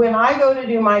 When I go to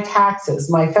do my taxes,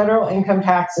 my federal income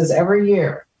taxes every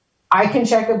year, I can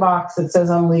check a box that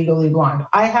says I'm legally blind.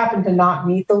 I happen to not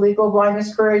meet the legal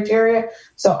blindness criteria,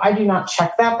 so I do not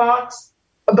check that box.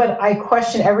 But I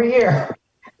question every year,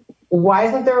 why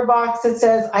isn't there a box that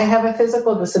says I have a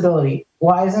physical disability?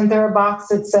 Why isn't there a box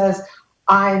that says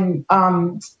I'm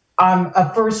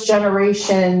a first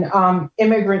generation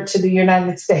immigrant to the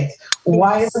United States?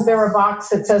 Why isn't there a box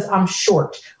that says I'm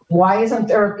short? Why isn't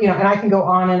there, and I can go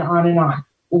on and on and on.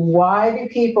 Why do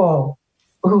people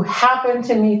who happen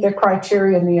to meet the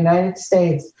criteria in the United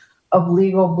States of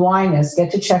legal blindness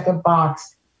get to check a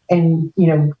box and,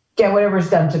 get whatever's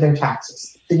done to their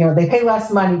taxes? They pay less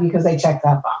money because they check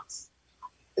that box.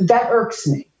 That irks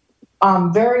me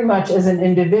very much as an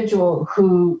individual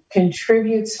who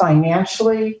contributes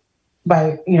financially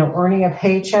by, earning a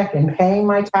paycheck and paying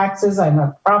my taxes. I'm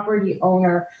a property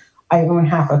owner. I own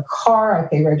half a car. I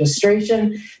pay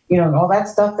registration, and all that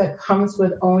stuff that comes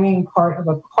with owning part of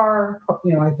a car.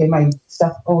 I pay my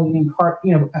stuff owning part,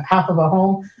 half of a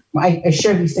home. I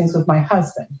share these things with my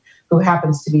husband, who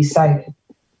happens to be sighted.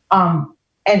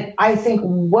 And I think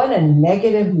what a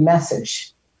negative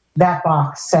message that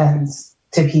box sends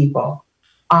to people.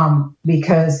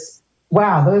 Because,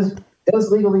 wow, those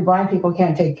legally blind people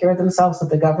can't take care of themselves, but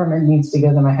the government needs to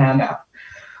give them a handout.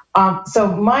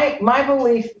 So my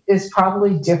belief is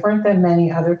probably different than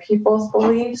many other people's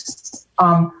beliefs.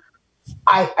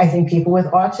 I think people with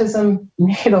autism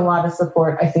need a lot of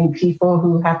support. I think people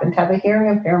who happen to have a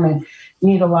hearing impairment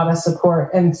need a lot of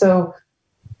support. And so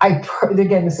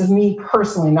again, this is me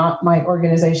personally, not my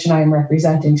organization I am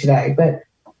representing today, but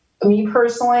me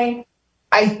personally,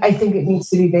 I think it needs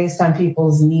to be based on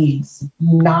people's needs,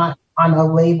 not on a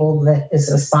label that is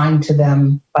assigned to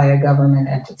them by a government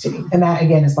entity. And that,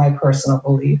 again, is my personal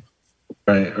belief.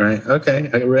 Right. Okay.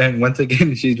 And once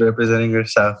again, she's representing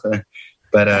herself.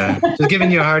 But just giving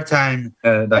you a hard time,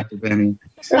 Dr. Penny.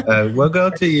 We'll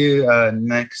go to you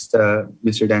next,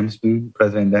 Mr. Danspoon,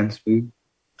 President Danspoon.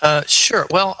 Sure.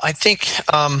 Well, I think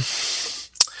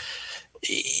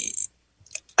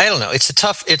I don't know. It's a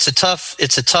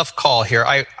tough call here.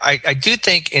 I do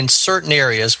think in certain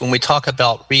areas when we talk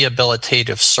about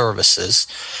rehabilitative services,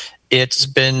 it's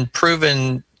been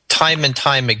proven time and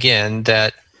time again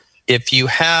that if you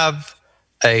have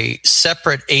a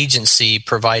separate agency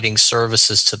providing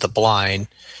services to the blind,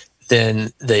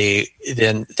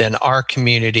 then our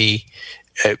community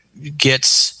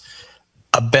gets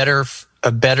a better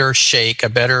shake, a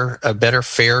better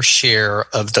fair share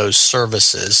of those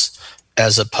services,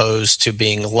 as opposed to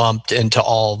being lumped into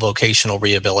all vocational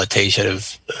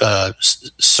rehabilitative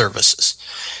services.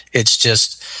 It's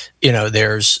just,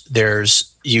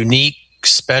 there's unique,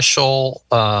 special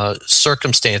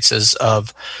circumstances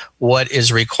of what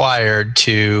is required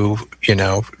to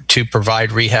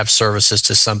provide rehab services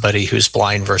to somebody who's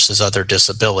blind versus other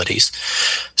disabilities.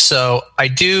 So I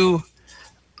do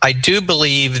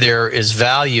believe there is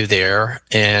value there,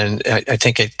 and I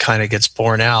think it kind of gets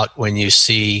borne out when you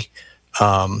see,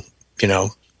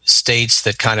 states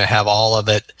that kind of have all of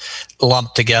it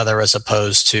lumped together, as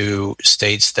opposed to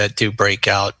states that do break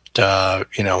out,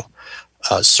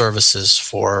 services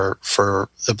for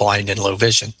the blind and low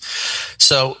vision.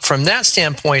 So from that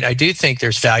standpoint, I do think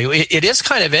there's value. It is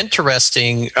kind of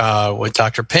interesting what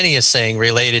Dr. Penny is saying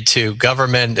related to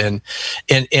government, and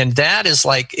that is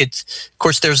like, it's, of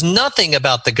course, there's nothing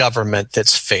about the government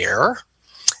that's fair.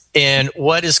 And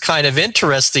what is kind of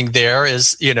interesting there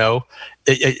is,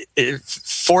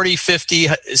 40, 50,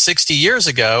 60 years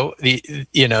ago,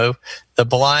 the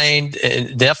blind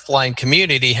and deafblind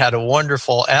community had a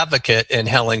wonderful advocate in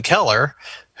Helen Keller,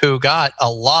 who got a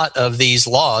lot of these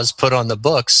laws put on the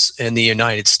books in the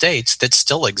United States that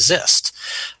still exist.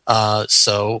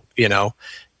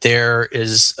 There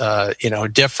is, a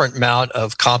different amount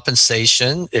of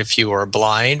compensation if you are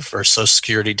blind for Social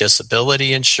Security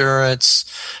disability insurance,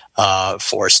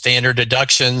 for standard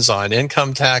deductions on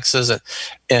income taxes.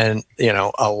 And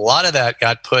a lot of that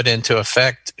got put into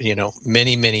effect,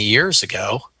 many, many years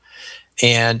ago.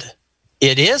 And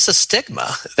it is a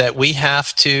stigma that we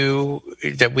have to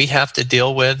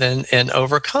deal with and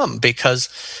overcome, because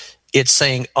it's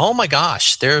saying, oh my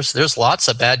gosh, there's lots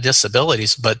of bad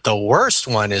disabilities, but the worst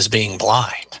one is being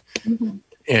blind. Mm-hmm.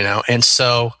 And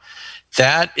so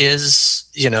that is,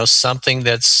 something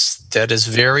that is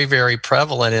very, very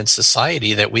prevalent in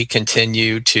society that we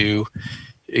continue to,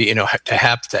 to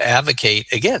have to advocate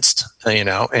against,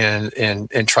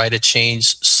 and try to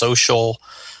change social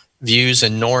views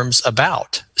and norms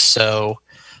about. So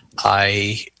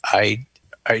I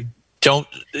don't,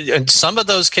 in some of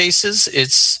those cases,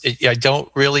 I don't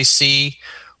really see,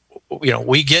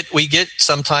 we get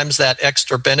sometimes that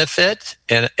extra benefit,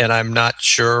 and I'm not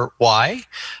sure why,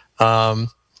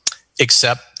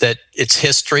 except that it's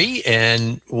history,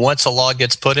 and once a law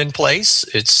gets put in place,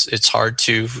 it's hard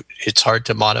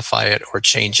to modify it or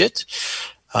change it,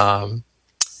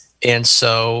 and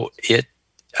so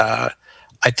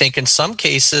I think in some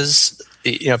cases,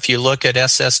 if you look at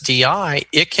SSDI,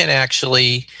 it can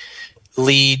actually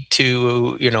lead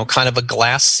to kind of a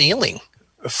glass ceiling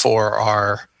for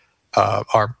our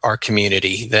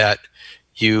community, that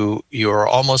you're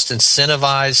almost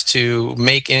incentivized to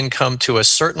make income to a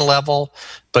certain level,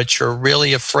 but you're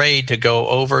really afraid to go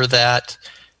over that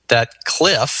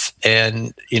cliff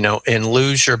and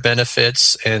lose your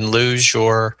benefits and lose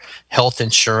your health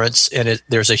insurance, and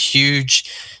there's a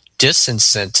huge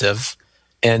disincentive.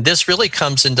 And this really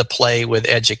comes into play with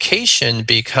education,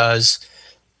 because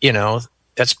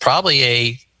that's probably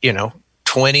a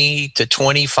 $20,000 to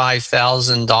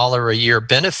 $25,000 a year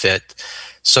benefit.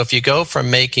 So if you go from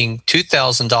making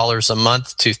 $2,000 a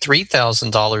month to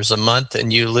 $3,000 a month,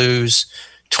 and you lose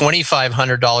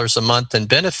 $2,500 a month in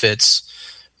benefits,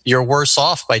 you're worse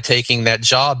off by taking that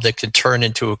job that could turn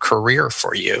into a career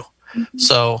for you. Mm-hmm.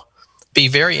 So be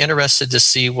very interested to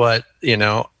see what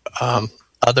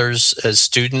others as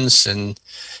students and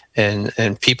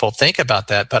people think about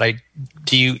that. But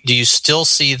do you still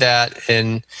see that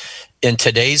in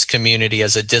today's community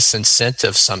as a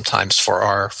disincentive sometimes for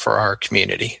our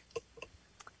community?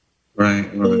 Right.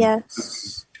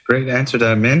 Yes. Great answer to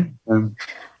that, Min.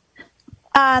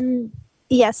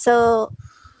 Yeah. So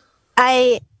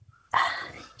I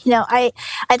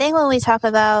think when we talk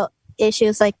about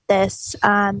issues like this,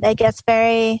 it gets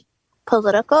very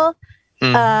political.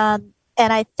 Mm.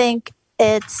 And I think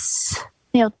it's,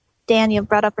 Dan, you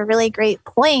brought up a really great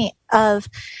point of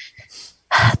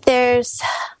there's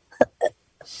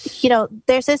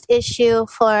this issue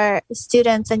for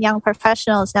students and young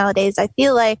professionals nowadays, I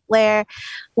feel like,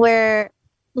 where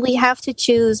we have to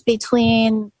choose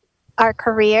between our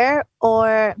career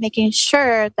or making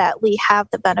sure that we have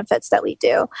the benefits that we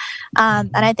do.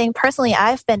 And I think personally,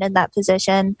 I've been in that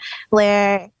position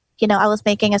where, I was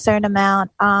making a certain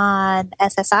amount on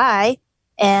SSI,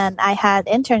 and I had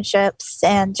internships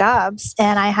and jobs,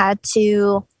 and I had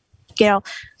to,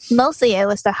 mostly it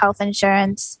was the health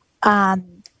insurance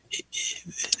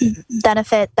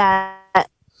benefit that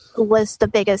was the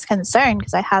biggest concern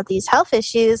because I have these health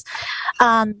issues.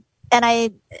 And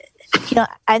I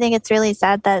think it's really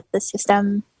sad that the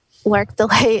system worked the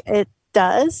way it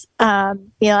does.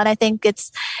 And I think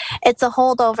it's a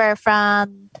holdover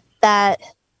from that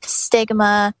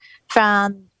stigma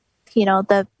from,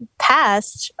 the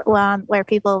past where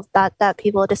people thought that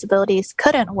people with disabilities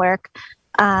couldn't work,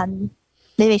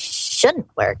 maybe shouldn't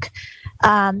work.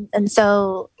 And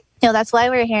so, that's why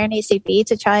we're here in ACB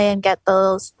to try and get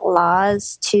those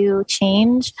laws to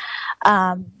change.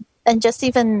 And just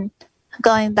even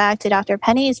going back to Dr.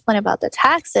 Penny's point about the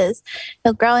taxes,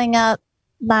 growing up,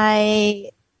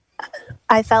 I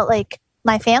felt like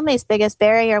my family's biggest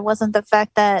barrier wasn't the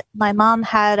fact that my mom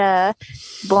had a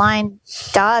blind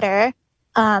daughter.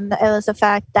 It was the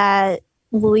fact that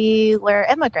we were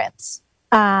immigrants,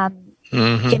 and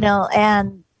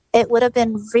it would have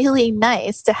been really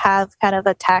nice to have kind of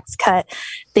a tax cut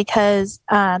because,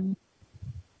 my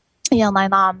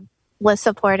mom was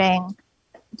supporting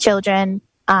children,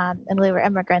 and we were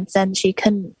immigrants, and she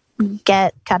couldn't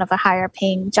get kind of a higher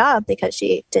paying job because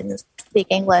she didn't speak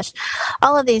English,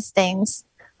 all of these things.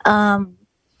 And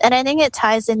I think it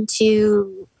ties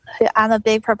into, I'm a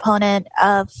big proponent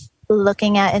of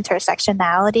looking at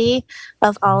intersectionality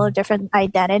of all of different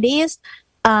identities.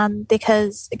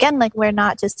 Because again, like we're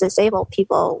not just disabled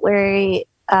people, we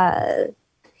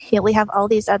have all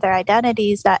these other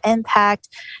identities that impact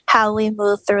how we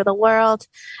move through the world.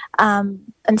 And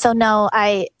so no,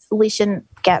 we shouldn't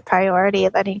get priority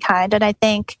of any kind. And I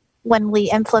think when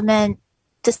we implement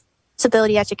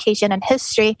disability education and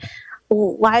history,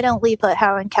 why don't we put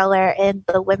Helen Keller in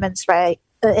the women's rights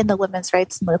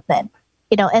movement,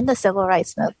 in the civil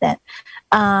rights movement,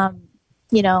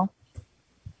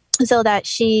 so that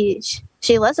she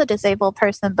was a disabled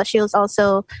person, but she was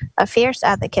also a fierce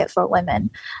advocate for women.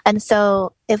 And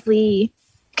so if we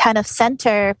kind of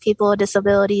center people with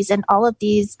disabilities in all of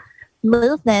these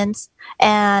movements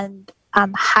and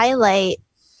highlight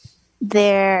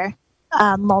their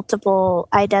multiple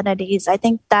identities, I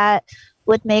think that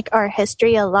would make our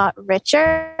history a lot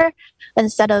richer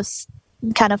instead of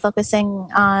kind of focusing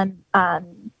on kind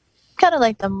of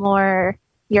like the more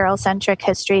Eurocentric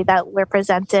history that we're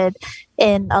presented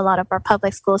in a lot of our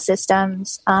public school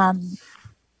systems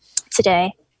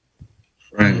today.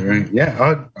 Right.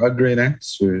 Yeah, all great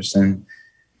answers. And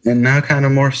now kind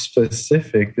of more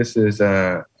specific, this is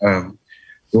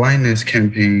blindness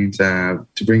campaigns to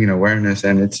bring in awareness,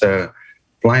 and it's a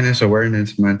Blindness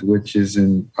Awareness Month, which is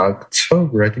in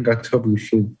October, I think October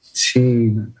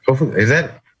 15. Hopefully, is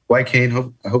that White Cane?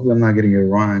 Hopefully I'm not getting it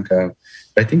wrong.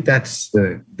 I think that's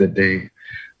the day.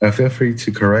 Feel free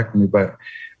to correct me, but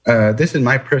this is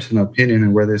my personal opinion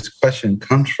and where this question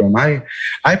comes from. I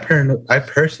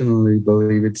personally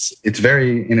believe it's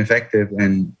very ineffective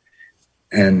and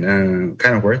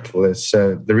kind of worthless.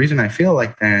 The reason I feel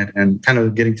like that, and kind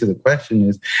of getting to the question,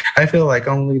 is I feel like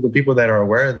only the people that are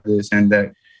aware of this and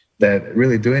that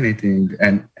really do anything,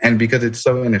 and because it's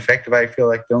so ineffective, I feel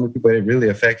like the only people that it really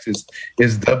affects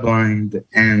is the blind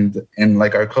and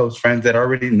like our close friends that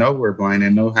already know we're blind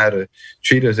and know how to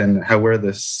treat us and how we're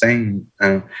the same.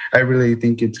 I really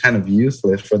think it's kind of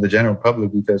useless for the general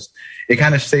public because it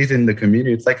kind of stays in the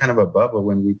community. It's like kind of a bubble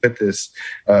when we put this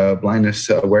Blindness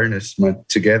Awareness Month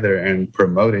together and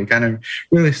promote it. It kind of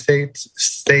really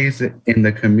stays in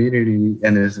the community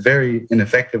and is very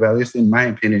ineffective, at least in my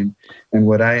opinion, and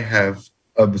what I have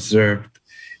observed.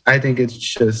 I think it's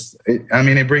just,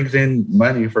 it brings in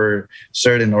money for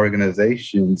certain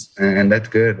organizations, and that's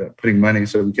good, putting money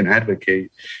so we can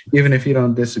advocate. Even if you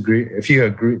don't disagree, if you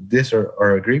agree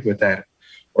or agree with that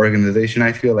organization,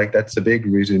 I feel like that's a big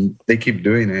reason they keep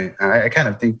doing it. I kind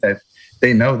of think that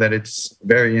they know that it's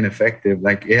very ineffective,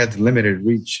 like it has limited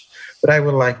reach. But I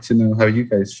would like to know how you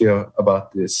guys feel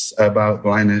about this, about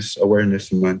Blindness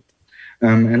Awareness Month.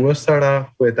 And we'll start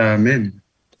off with Min.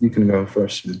 You can go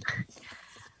first. Min.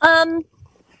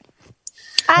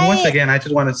 Once again, I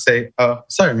just want to say,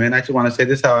 sorry, man. I just want to say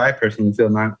this is how I personally feel,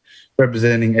 not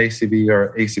representing ACB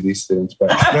or ACB students. But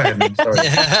go ahead, man. Sorry.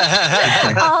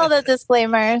 All the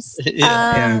disclaimers.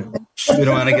 Yeah. We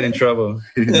don't want to get in trouble.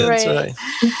 That's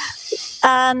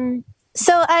right.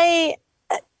 So I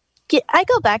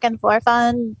go back and forth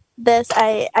on this.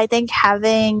 I think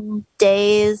having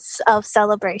days of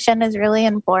celebration is really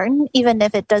important, even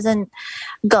if it doesn't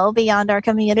go beyond our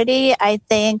community. I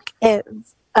think it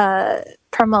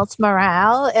promotes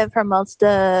morale. It promotes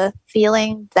the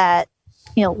feeling that,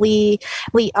 we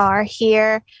are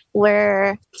here.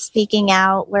 We're speaking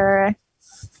out. We're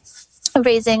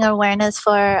raising awareness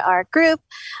for our group.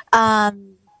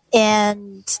 And,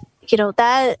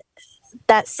 that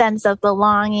that sense of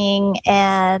belonging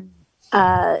and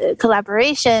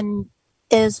collaboration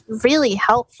is really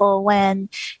helpful when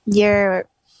you're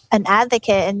an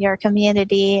advocate in your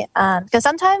community, because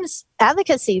sometimes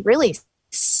advocacy really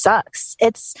sucks.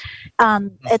 It's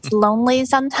lonely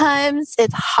sometimes.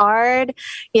 It's hard.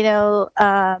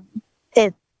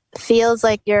 It feels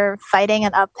like you're fighting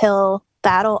an uphill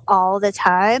battle all the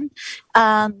time.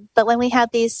 But when we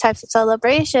have these types of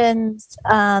celebrations,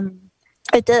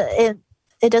 it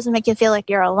doesn't make you feel like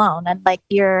you're alone and like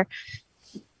you're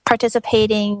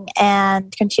participating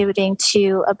and contributing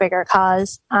to a bigger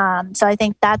cause. So I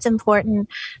think that's important.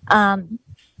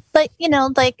 But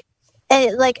like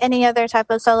any other type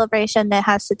of celebration, it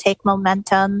has to take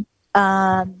momentum.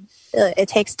 It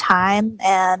takes time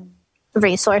and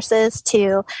resources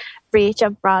to reach a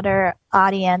broader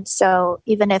audience. So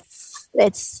even if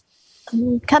it's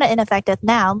kind of ineffective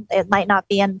now, it might not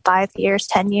be in 5 years,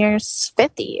 10 years,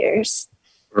 50 years.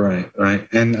 Right.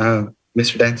 And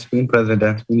Mr. Dan Spoon, President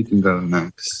Dan Spoon, you can go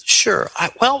next. Sure.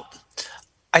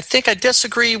 I think I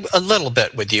disagree a little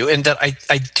bit with you in that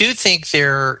I do think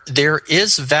there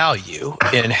is value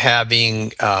in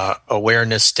having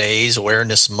awareness days,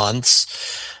 awareness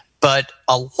months, but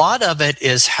a lot of it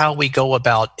is how we go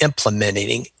about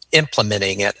implementing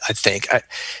it. I think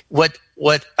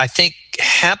what I think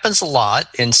happens a lot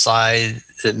inside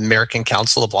the American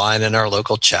Council of the Blind and our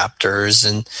local chapters,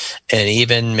 and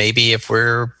even maybe if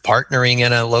we're partnering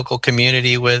in a local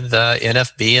community with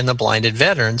NFB and the blinded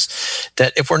veterans,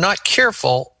 that if we're not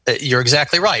careful, you're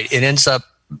exactly right. It ends up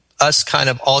us kind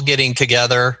of all getting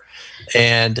together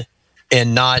and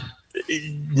not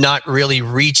really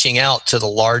reaching out to the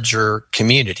larger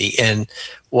community. And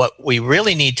what we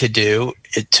really need to do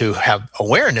to have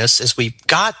awareness is we've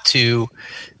got to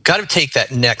take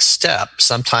that next step,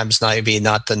 sometimes maybe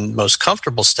not the most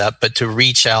comfortable step, but to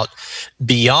reach out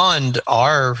beyond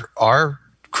our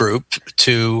group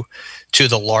to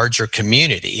the larger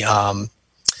community.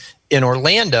 In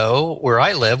Orlando, where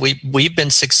I live, we've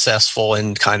been successful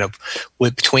in kind of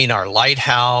between our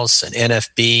Lighthouse and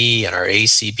NFB and our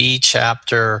ACB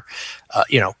chapter.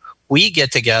 We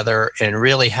get together and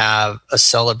really have a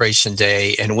celebration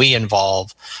day, and we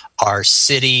involve our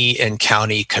city and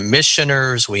county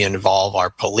commissioners. We involve our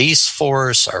police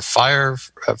force, our fire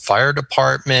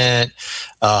department,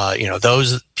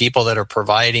 those people that are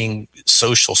providing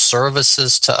social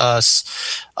services to us.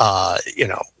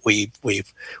 We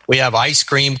have ice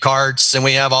cream carts and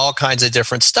we have all kinds of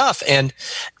different stuff. And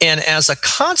as a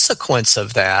consequence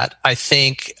of that, I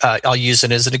think I'll use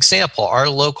it as an example. Our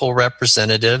local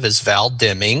representative is Val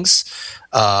Demings,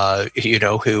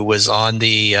 who was on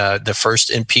the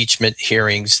first impeachment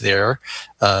hearings there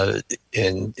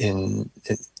in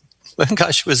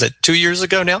gosh, was it 2 years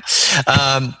ago now?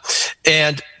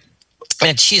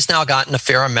 And she's now gotten a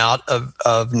fair amount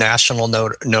of national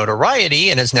notoriety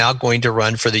and is now going to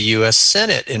run for the U.S.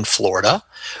 Senate in Florida.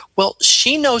 Well,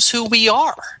 she knows who we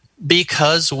are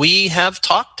because we have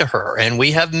talked to her and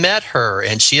we have met her,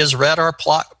 and she has read our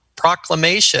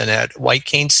proclamation at White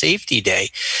Cane Safety Day.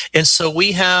 And so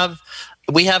we have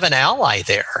an ally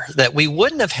there that we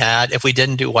wouldn't have had if we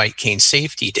didn't do White Cane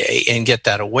Safety Day and get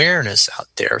that awareness out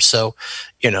there. So,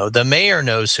 the mayor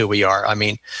knows who we are. I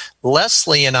mean,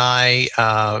 Leslie and I,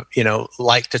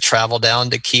 like to travel down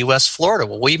to Key West, Florida.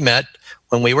 Well, we met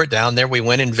when we were down there. We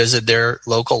went and visited their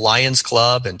local Lions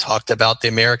Club and talked about the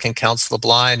American Council of the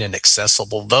Blind and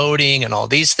accessible voting and all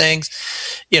these things,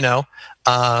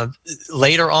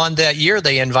 Later on that year,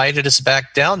 they invited us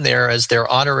back down there as their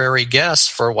honorary guests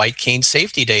for White Cane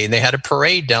Safety Day, and they had a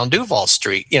parade down Duval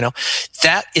Street.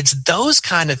 That it's those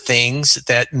kind of things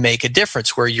that make a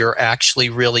difference, where you're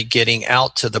actually really getting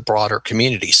out to the broader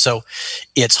community. So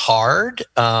it's hard.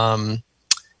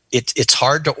 It's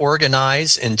hard to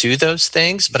organize and do those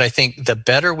things, but I think the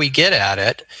better we get at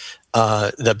it,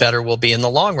 the better we'll be in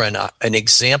the long run. An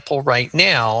example right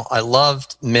now, I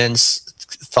loved Min's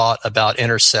thought about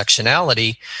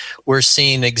intersectionality. We're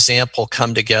seeing an example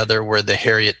come together where the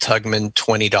Harriet Tubman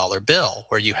 $20 bill,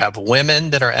 where you have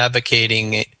women that are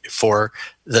advocating for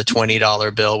the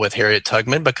 $20 bill with Harriet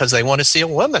Tubman because they want to see a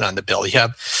woman on the bill. You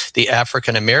have the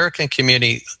African American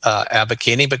community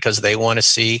advocating because they want to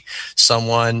see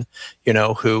someone,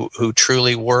 who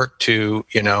truly worked to,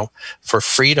 for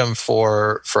freedom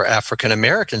for African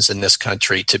Americans in this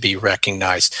country to be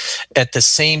recognized. At the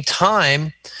same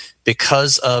time,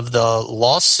 because of the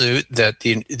lawsuit that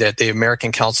the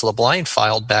American Council of the Blind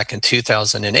filed back in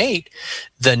 2008,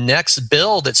 the next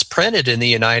bill that's printed in the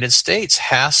United States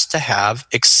has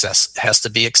to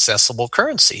be accessible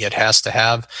currency. It has to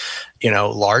have,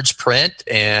 large print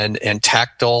and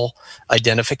tactile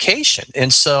identification.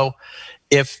 And so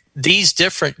if these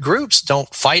different groups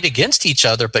don't fight against each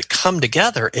other but come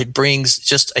together, it brings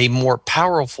just a more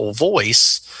powerful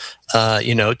voice,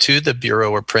 to the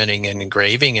Bureau of Printing and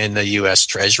Engraving and the U.S.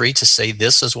 Treasury to say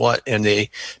this is what, and the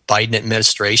Biden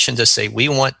administration to say we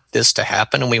want this to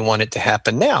happen and we want it to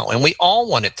happen now, and we all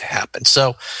want it to happen.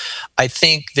 So I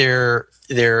think there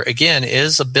again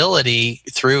is ability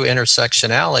through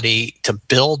intersectionality to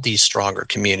build these stronger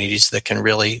communities that can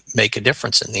really make a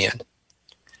difference in the end.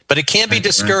 But it can be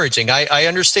discouraging. I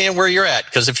understand where you're at,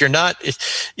 because if you're not,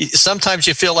 sometimes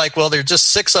you feel like, well, there are just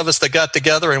 6 of us that got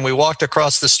together and we walked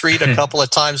across the street a couple of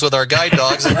times with our guide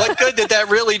dogs. And what good did that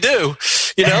really do?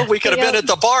 We could have been at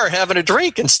the bar having a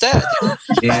drink instead.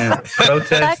 Yeah,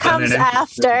 that comes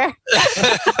after.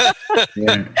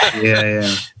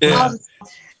 Yeah.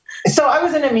 So I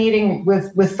was in a meeting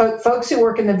with folks who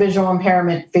work in the visual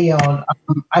impairment field.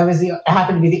 I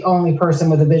happened to be the only person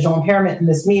with a visual impairment in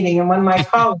this meeting. And one of my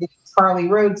colleagues, Carly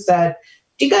Rhodes, said,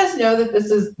 do you guys know that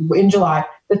this is, in July,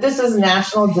 that this is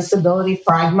National Disability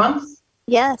Pride Month?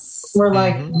 Yes. We're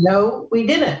like, no, we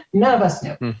didn't. None of us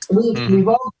knew. We've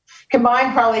all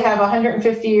combined probably have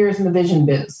 150 years in the vision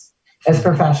biz as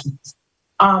professionals.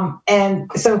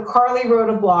 And so Carly wrote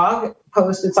a blog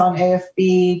post. It's on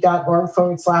afb.org/blog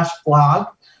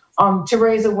to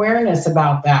raise awareness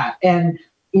about that. And,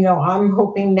 I'm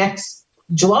hoping next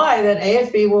July that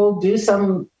AFB will do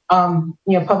some,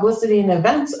 publicity and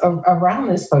events around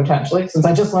this potentially. Since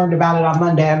I just learned about it on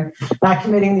Monday, I'm not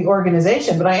committing the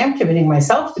organization, but I am committing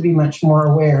myself to be much more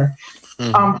aware.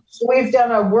 We've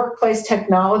done a workplace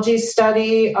technology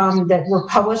study that we're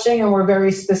publishing, and we're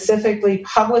very specifically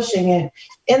publishing it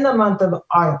in the month of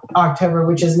October,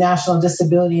 which is National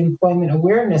Disability Employment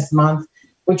Awareness Month,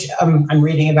 which I'm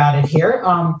reading about it here.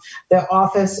 The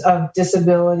Office of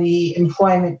Disability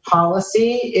Employment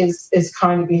Policy is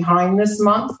kind of behind this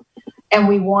month. And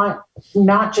we want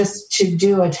not just to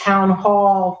do a town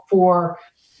hall for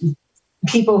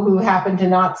people who happen to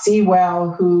not see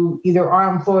well, who either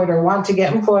are employed or want to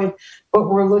get employed, but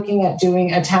we're looking at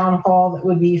doing a town hall that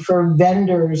would be for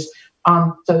vendors.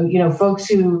 So, folks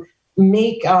who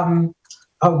make,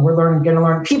 we're going to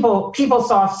learn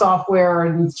PeopleSoft software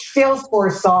and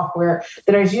Salesforce software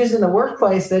that is used in the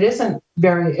workplace that isn't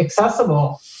very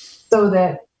accessible, so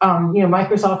that,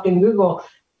 Microsoft and Google,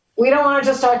 we don't want to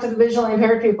just talk to the visually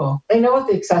impaired people. They know what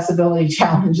the accessibility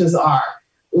challenges are.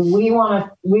 We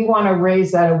want to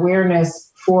raise that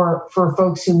awareness for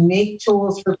folks who make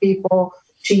tools for people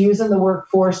to use in the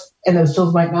workforce, and those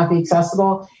tools might not be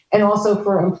accessible. And also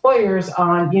for employers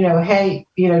on, hey,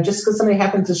 just because somebody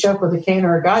happens to show up with a cane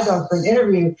or a guide dog for an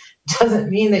interview doesn't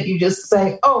mean that you just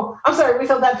say, oh, I'm sorry, we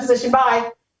filled that position,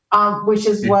 bye, which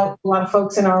is what a lot of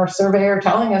folks in our survey are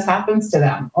telling us happens to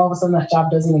them. All of a sudden that job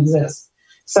doesn't exist.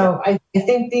 So I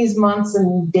think these months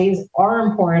and days are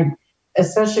important,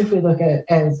 especially if we look at,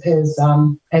 as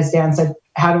Dan said,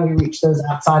 how do we reach those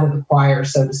outside of the choir,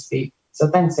 so to speak? So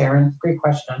thanks, Aaron. Great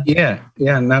question. Yeah.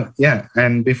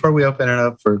 And before we open it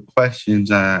up for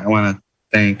questions, I want to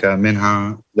thank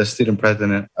Minha, the student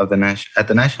president of at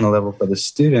the national level for the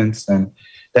students, and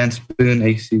Dan Spoon,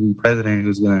 ACB president,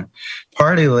 who's going to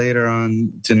party later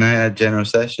on tonight at General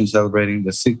Session celebrating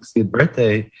the 60th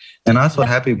birthday. And also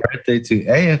happy birthday to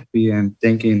AFB, and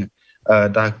thanking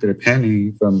Dr.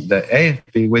 Penny from the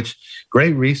AFB, which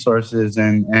great resources,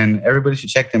 and everybody should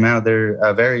check them out. They're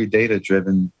very data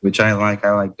driven, which I like.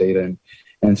 I like data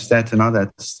and stats and all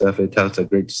that stuff. It tells a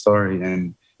great story,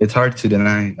 and it's hard to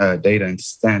deny data and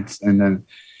stats.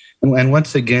 And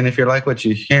once again, if you like what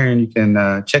you're hearing, you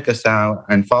can check us out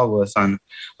and follow us on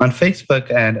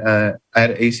Facebook at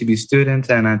ACB Students,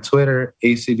 and on Twitter,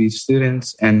 ACB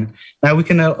Students. And now we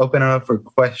can open it up for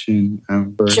questions.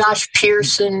 Josh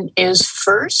Pearson is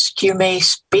first. You may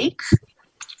speak.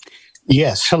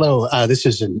 Yes. Hello. This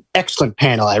is an excellent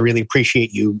panel. I really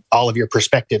appreciate all of your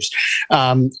perspectives.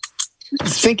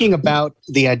 Thinking about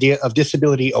the idea of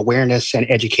disability awareness and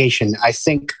education, I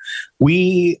think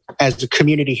we as a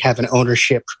community have an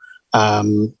ownership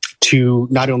to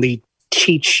not only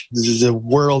teach the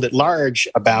world at large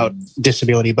about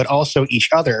disability, but also each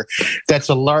other. That's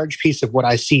a large piece of what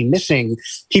I see missing.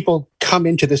 People come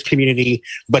into this community,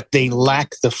 but they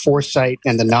lack the foresight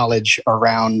and the knowledge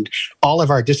around all of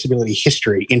our disability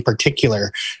history, in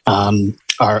particular,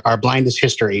 our blindness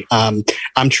history.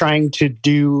 I'm trying to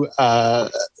do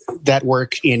that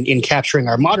work in capturing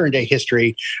our modern day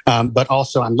history, but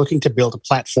also I'm looking to build a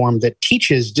platform that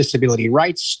teaches disability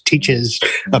rights, teaches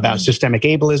about systemic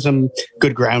ableism,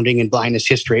 good grounding in blindness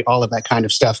history, all of that kind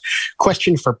of stuff.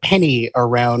 Question for Penny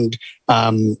around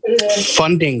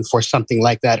funding for something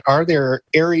like that. Are there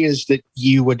areas that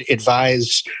you would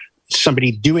advise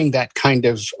somebody doing that kind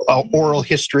of oral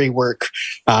history work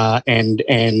and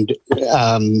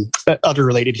other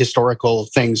related historical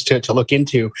things to look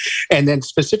into? And then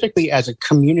specifically as a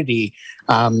community,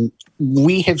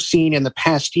 we have seen in the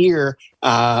past year,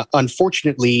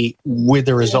 unfortunately, with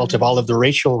the result of all of the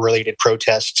racial related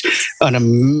protests,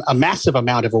 a massive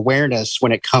amount of awareness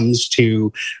when it comes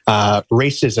to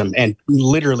racism and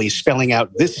literally spelling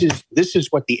out this is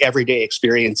what the everyday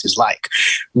experience is like.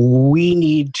 We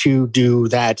need to do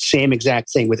that same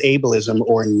exact thing with ableism,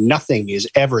 or nothing is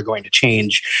ever going to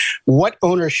change. What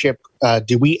ownership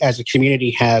do we as a community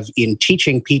have in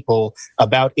teaching people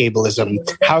about ableism?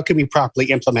 How can we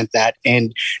properly implement that?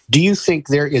 And do you think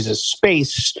there is a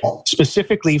space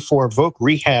specifically for Voc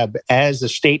Rehab as a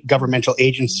state governmental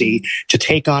agency to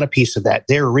take on a piece of that?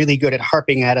 They're really good at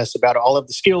harping at us about all of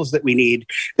the skills that we need.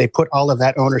 They put all of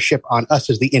that ownership on us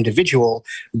as the individual,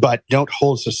 but don't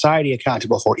hold society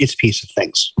accountable for its piece of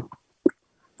things.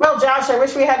 Well, Josh, I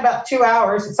wish we had about 2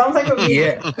 hours. It sounds like it would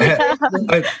be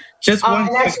Just one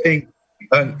quick thing.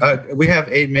 We have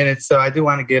 8 minutes, so I do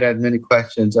want to get as many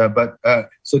questions.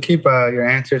 So keep your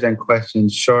answers and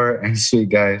questions short and sweet,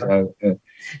 guys. We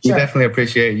definitely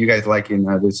appreciate you guys liking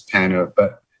this panel.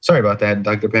 But sorry about that,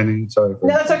 Dr. Penny. Sorry.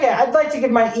 No, it's okay. I'd like to give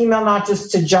my email not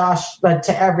just to Josh, but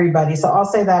to everybody. So I'll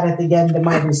say that at the end of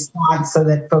my response so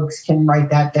that folks can write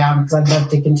that down, because I'd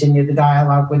love to continue the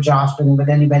dialogue with Josh and with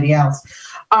anybody else.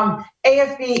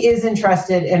 AFB is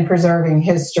interested in preserving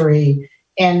history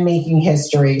and making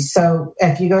history. So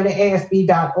if you go to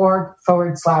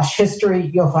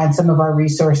afb.org/history, you'll find some of our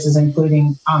resources,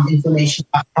 including information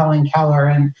about Helen Keller.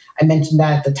 And I mentioned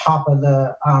that at the top of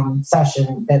the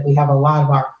session, that we have a lot of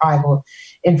archival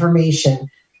information.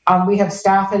 We have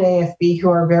staff at AFB who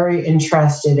are very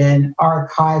interested in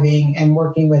archiving and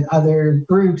working with other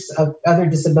groups, other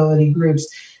disability groups,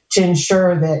 to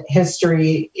ensure that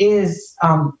history is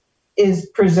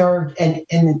preserved and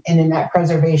in that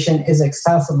preservation is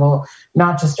accessible,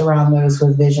 not just around those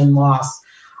with vision loss.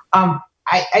 I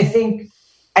think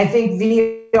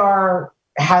VR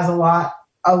has a lot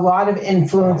of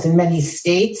influence in many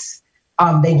states.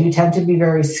 They do tend to be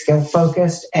very skill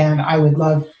focused, and I would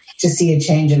love to see a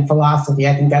change in philosophy.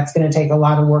 I think that's going to take a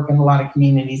lot of work and a lot of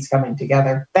communities coming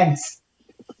together. Thanks.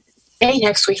 Okay,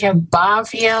 next we have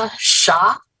Bhavya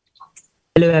Shah.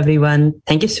 Hello, everyone.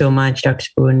 Thank you so much, Dr.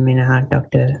 Spoon, Minhar,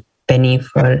 Dr. Penny,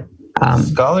 for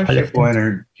scholarship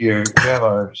winner here. We have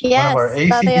one of our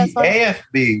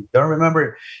AFB. Don't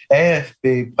remember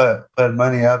AFB put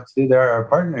money up too. They're our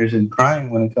partners in crime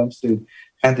when it comes to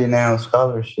handing out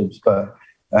scholarships. But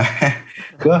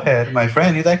go ahead, my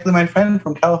friend. He's actually my friend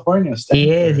from California. He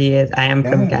is. I am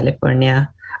from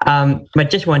California. But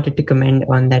just wanted to comment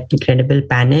on that incredible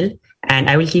panel.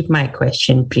 And I will keep my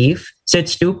question brief. So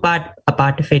it's two-part. A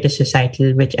part of it is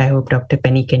societal, which I hope Dr.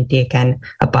 Penny can take, and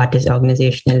a part is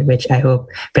organizational, which I hope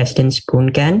President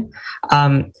Spoon can.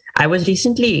 I was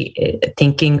recently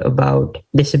thinking about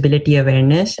disability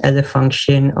awareness as a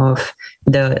function of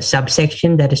the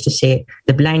subsection, that is to say,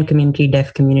 the blind community,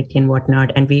 deaf community, and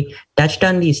whatnot. And we touched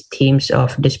on these themes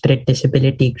of disparate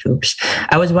disability groups.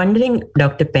 I was wondering,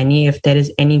 Dr. Penny, if there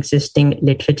is any existing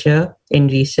literature in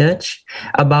research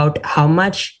about how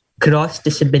much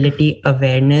cross-disability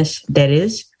awareness there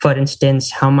is. For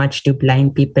instance, how much do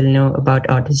blind people know about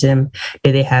autism?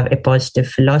 Do they have a positive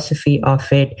philosophy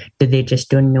of it? Do they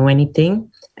just don't know anything?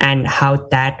 And how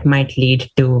that might lead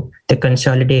to the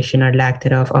consolidation or lack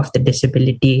thereof of the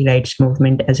disability rights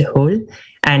movement as a whole.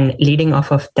 And leading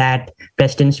off of that,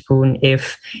 President Spoon,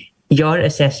 if your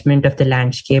assessment of the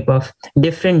landscape of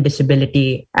different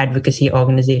disability advocacy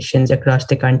organizations across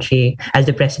the country, as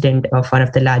the president of one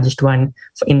of the largest one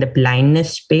in the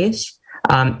blindness space,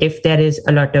 if there is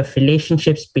a lot of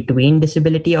relationships between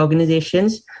disability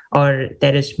organizations, or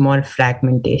there is more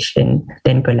fragmentation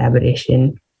than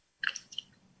collaboration?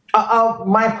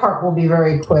 My part will be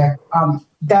very quick.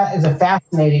 That is a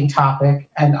fascinating topic,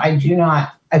 and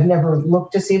I've never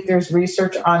looked to see if there's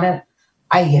research on it.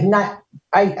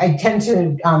 I tend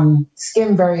to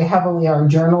skim very heavily our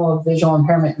Journal of Visual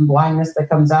Impairment and Blindness that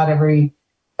comes out every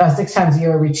 6 times a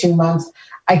year, every 2 months.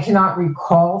 I cannot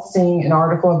recall seeing an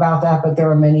article about that, but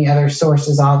there are many other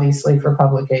sources, obviously, for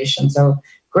publication. So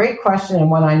great question,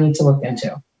 and one I need to look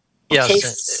into.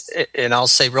 Yes, and I'll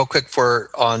say real quick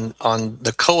on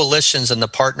the coalitions and the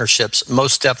partnerships,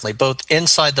 most definitely, both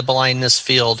inside the blindness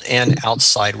field and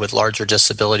outside with larger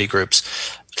disability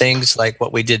groups. Things like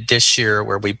what we did this year,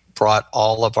 where we brought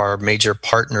all of our major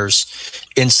partners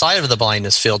inside of the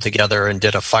blindness field together and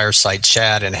did a fireside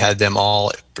chat and had them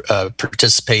all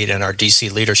participate in our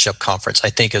DC Leadership Conference,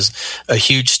 I think is a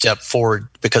huge step forward,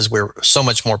 because we're so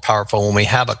much more powerful when we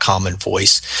have a common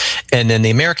voice. And then the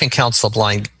American Council of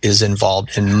Blind is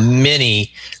involved in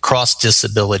many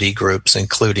cross-disability groups,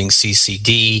 including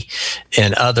CCD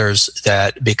and others,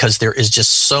 that because there is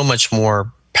just so much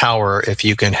more power if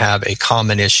you can have a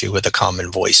common issue with a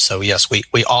common voice. So yes,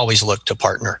 we always look to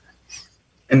partner.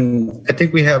 And I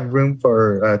think we have room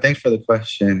for, thanks for the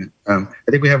question. I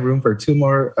think we have room for 2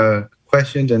 more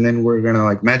questions, and then we're going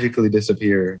to magically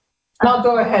disappear. And I'll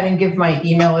go ahead and give my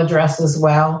email address as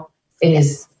well. It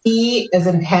is E as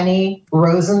in Penny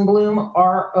Rosenblum,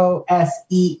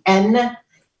 ROSENBLUM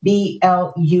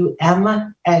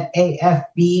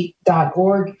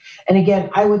 @afb.org. And again,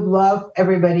 I would love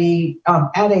everybody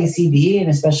at ACB, and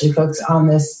especially folks on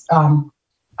this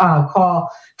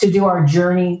call, to do our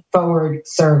Journey Forward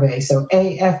survey. So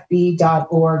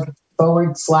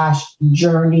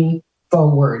afb.org/Journey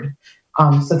Forward.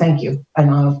 So thank you. And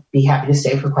I'll be happy to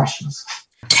stay for questions.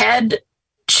 Ted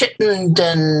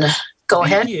Chittenden, go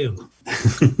ahead. Thank you.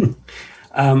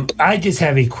 I just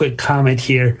have a quick comment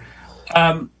here.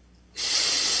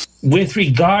 With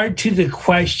regard to the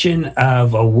question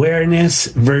of awareness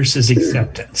versus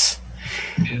acceptance,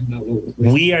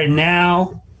 we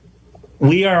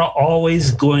are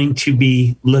always going to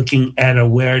be looking at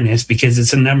awareness because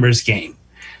it's a numbers game.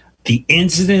 The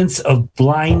incidence of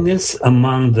blindness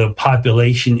among the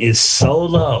population is so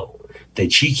low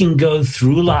that you can go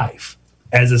through life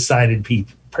as a sighted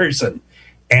person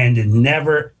and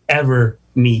never, ever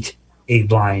meet a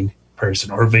blind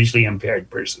person or visually impaired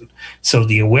person. So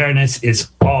the awareness is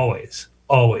always,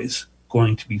 always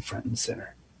going to be front and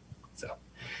center. So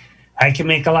I can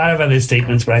make a lot of other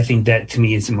statements, but I think that to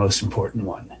me is the most important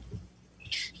one.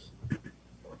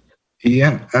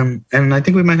 Yeah, and I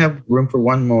think we might have room for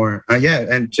one more.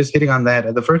 And just hitting on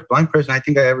that, the first blind person I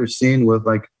think I ever seen was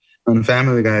on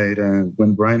Family Guide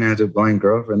when Brian has a blind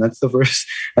girlfriend. That's the first.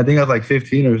 I think I was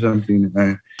 15 or something.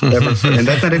 And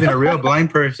that's not even a real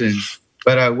blind person.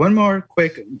 But one more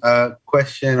quick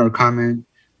question or comment.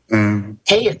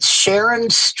 Hey, it's Sharon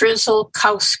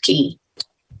Strizelkowski.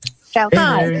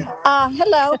 Hi.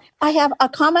 Hello. I have a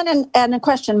comment and a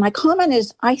question. My comment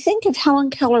is, I think if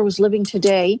Helen Keller was living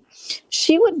today,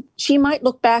 she might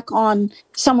look back on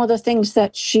some of the things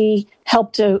that she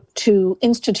helped to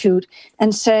institute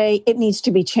and say it needs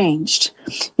to be changed.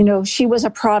 She was a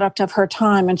product of her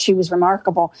time and she was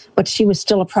remarkable, but she was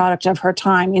still a product of her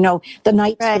time, the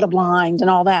Knights for the Blind and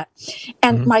all that.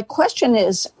 And my question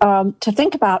is to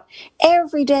think about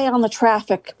every day on the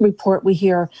traffic report, we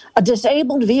hear a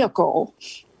disabled vehicle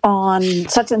on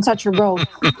such and such a road.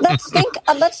 Let's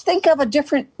think of a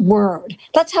different word.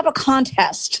 Let's have a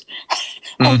contest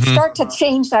and start to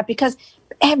change that, because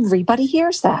everybody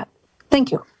hears that.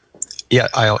 Thank you. Yeah,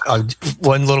 I'll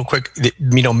one little quick.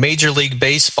 Major League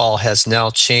Baseball has now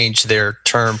changed their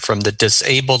term from the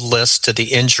disabled list to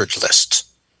the injured list.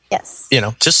 Yes.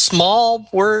 Just small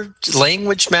word,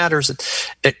 language matters.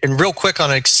 And real quick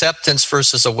on acceptance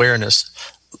versus awareness.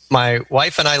 My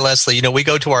wife and I, Leslie, we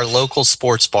go to our local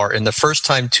sports bar, and the first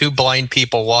time 2 blind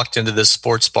people walked into this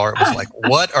sports bar, it was like,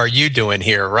 what are you doing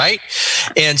here, right?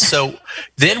 And so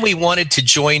then we wanted to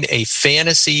join a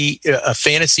fantasy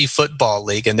football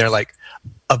league, and they're like,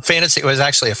 it was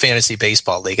actually a fantasy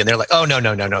baseball league, and they're like, oh,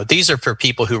 no. These are for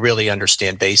people who really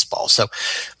understand baseball. So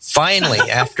finally,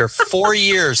 after 4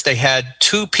 years, they had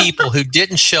 2 people who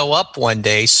didn't show up one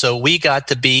day, so we got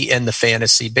to be in the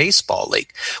fantasy baseball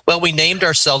league. Well, we named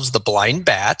ourselves the Blind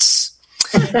Bats,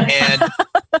 and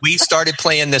we started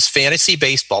playing this fantasy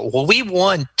baseball. Well, we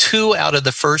won 2 out of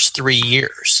the first 3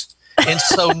 years. And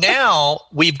so now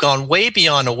we've gone way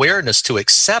beyond awareness to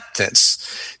acceptance,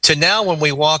 to now when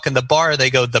we walk in the bar,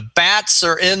 they go, the bats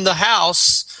are in the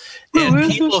house. And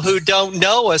people who don't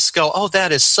know us go, oh,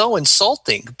 that is so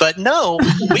insulting. But no,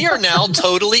 we are now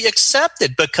totally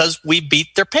accepted because we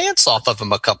beat their pants off of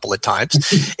them a couple of times.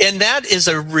 And that is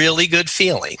a really good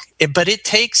feeling. But it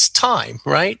takes time,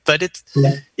 right? But it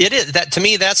is. That, to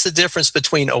me, that's the difference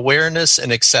between awareness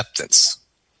and acceptance.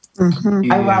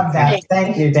 I love that.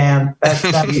 Thank you, Dan. That's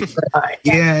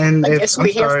and I guess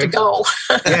we have to go.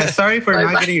 Sorry for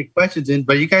not getting your questions in,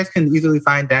 but you guys can easily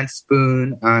find Dan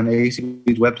Spoon on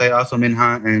ACB's website, also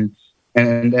Minha, and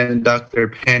and Dr.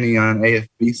 Penny on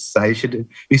AFB's site. Should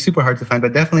be super hard to find,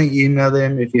 but definitely email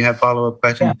them if you have follow-up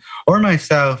questions, or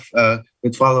myself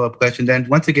with follow-up questions. And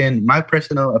once again, my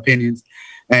personal opinions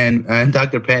and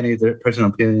Dr. Penny's personal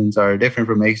opinions are different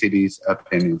from ACB's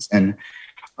opinions. And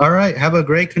all right, have a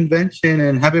great convention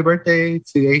and happy birthday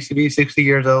to ACB 60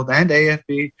 years old and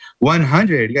AFB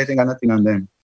 100. You guys ain't got nothing on them.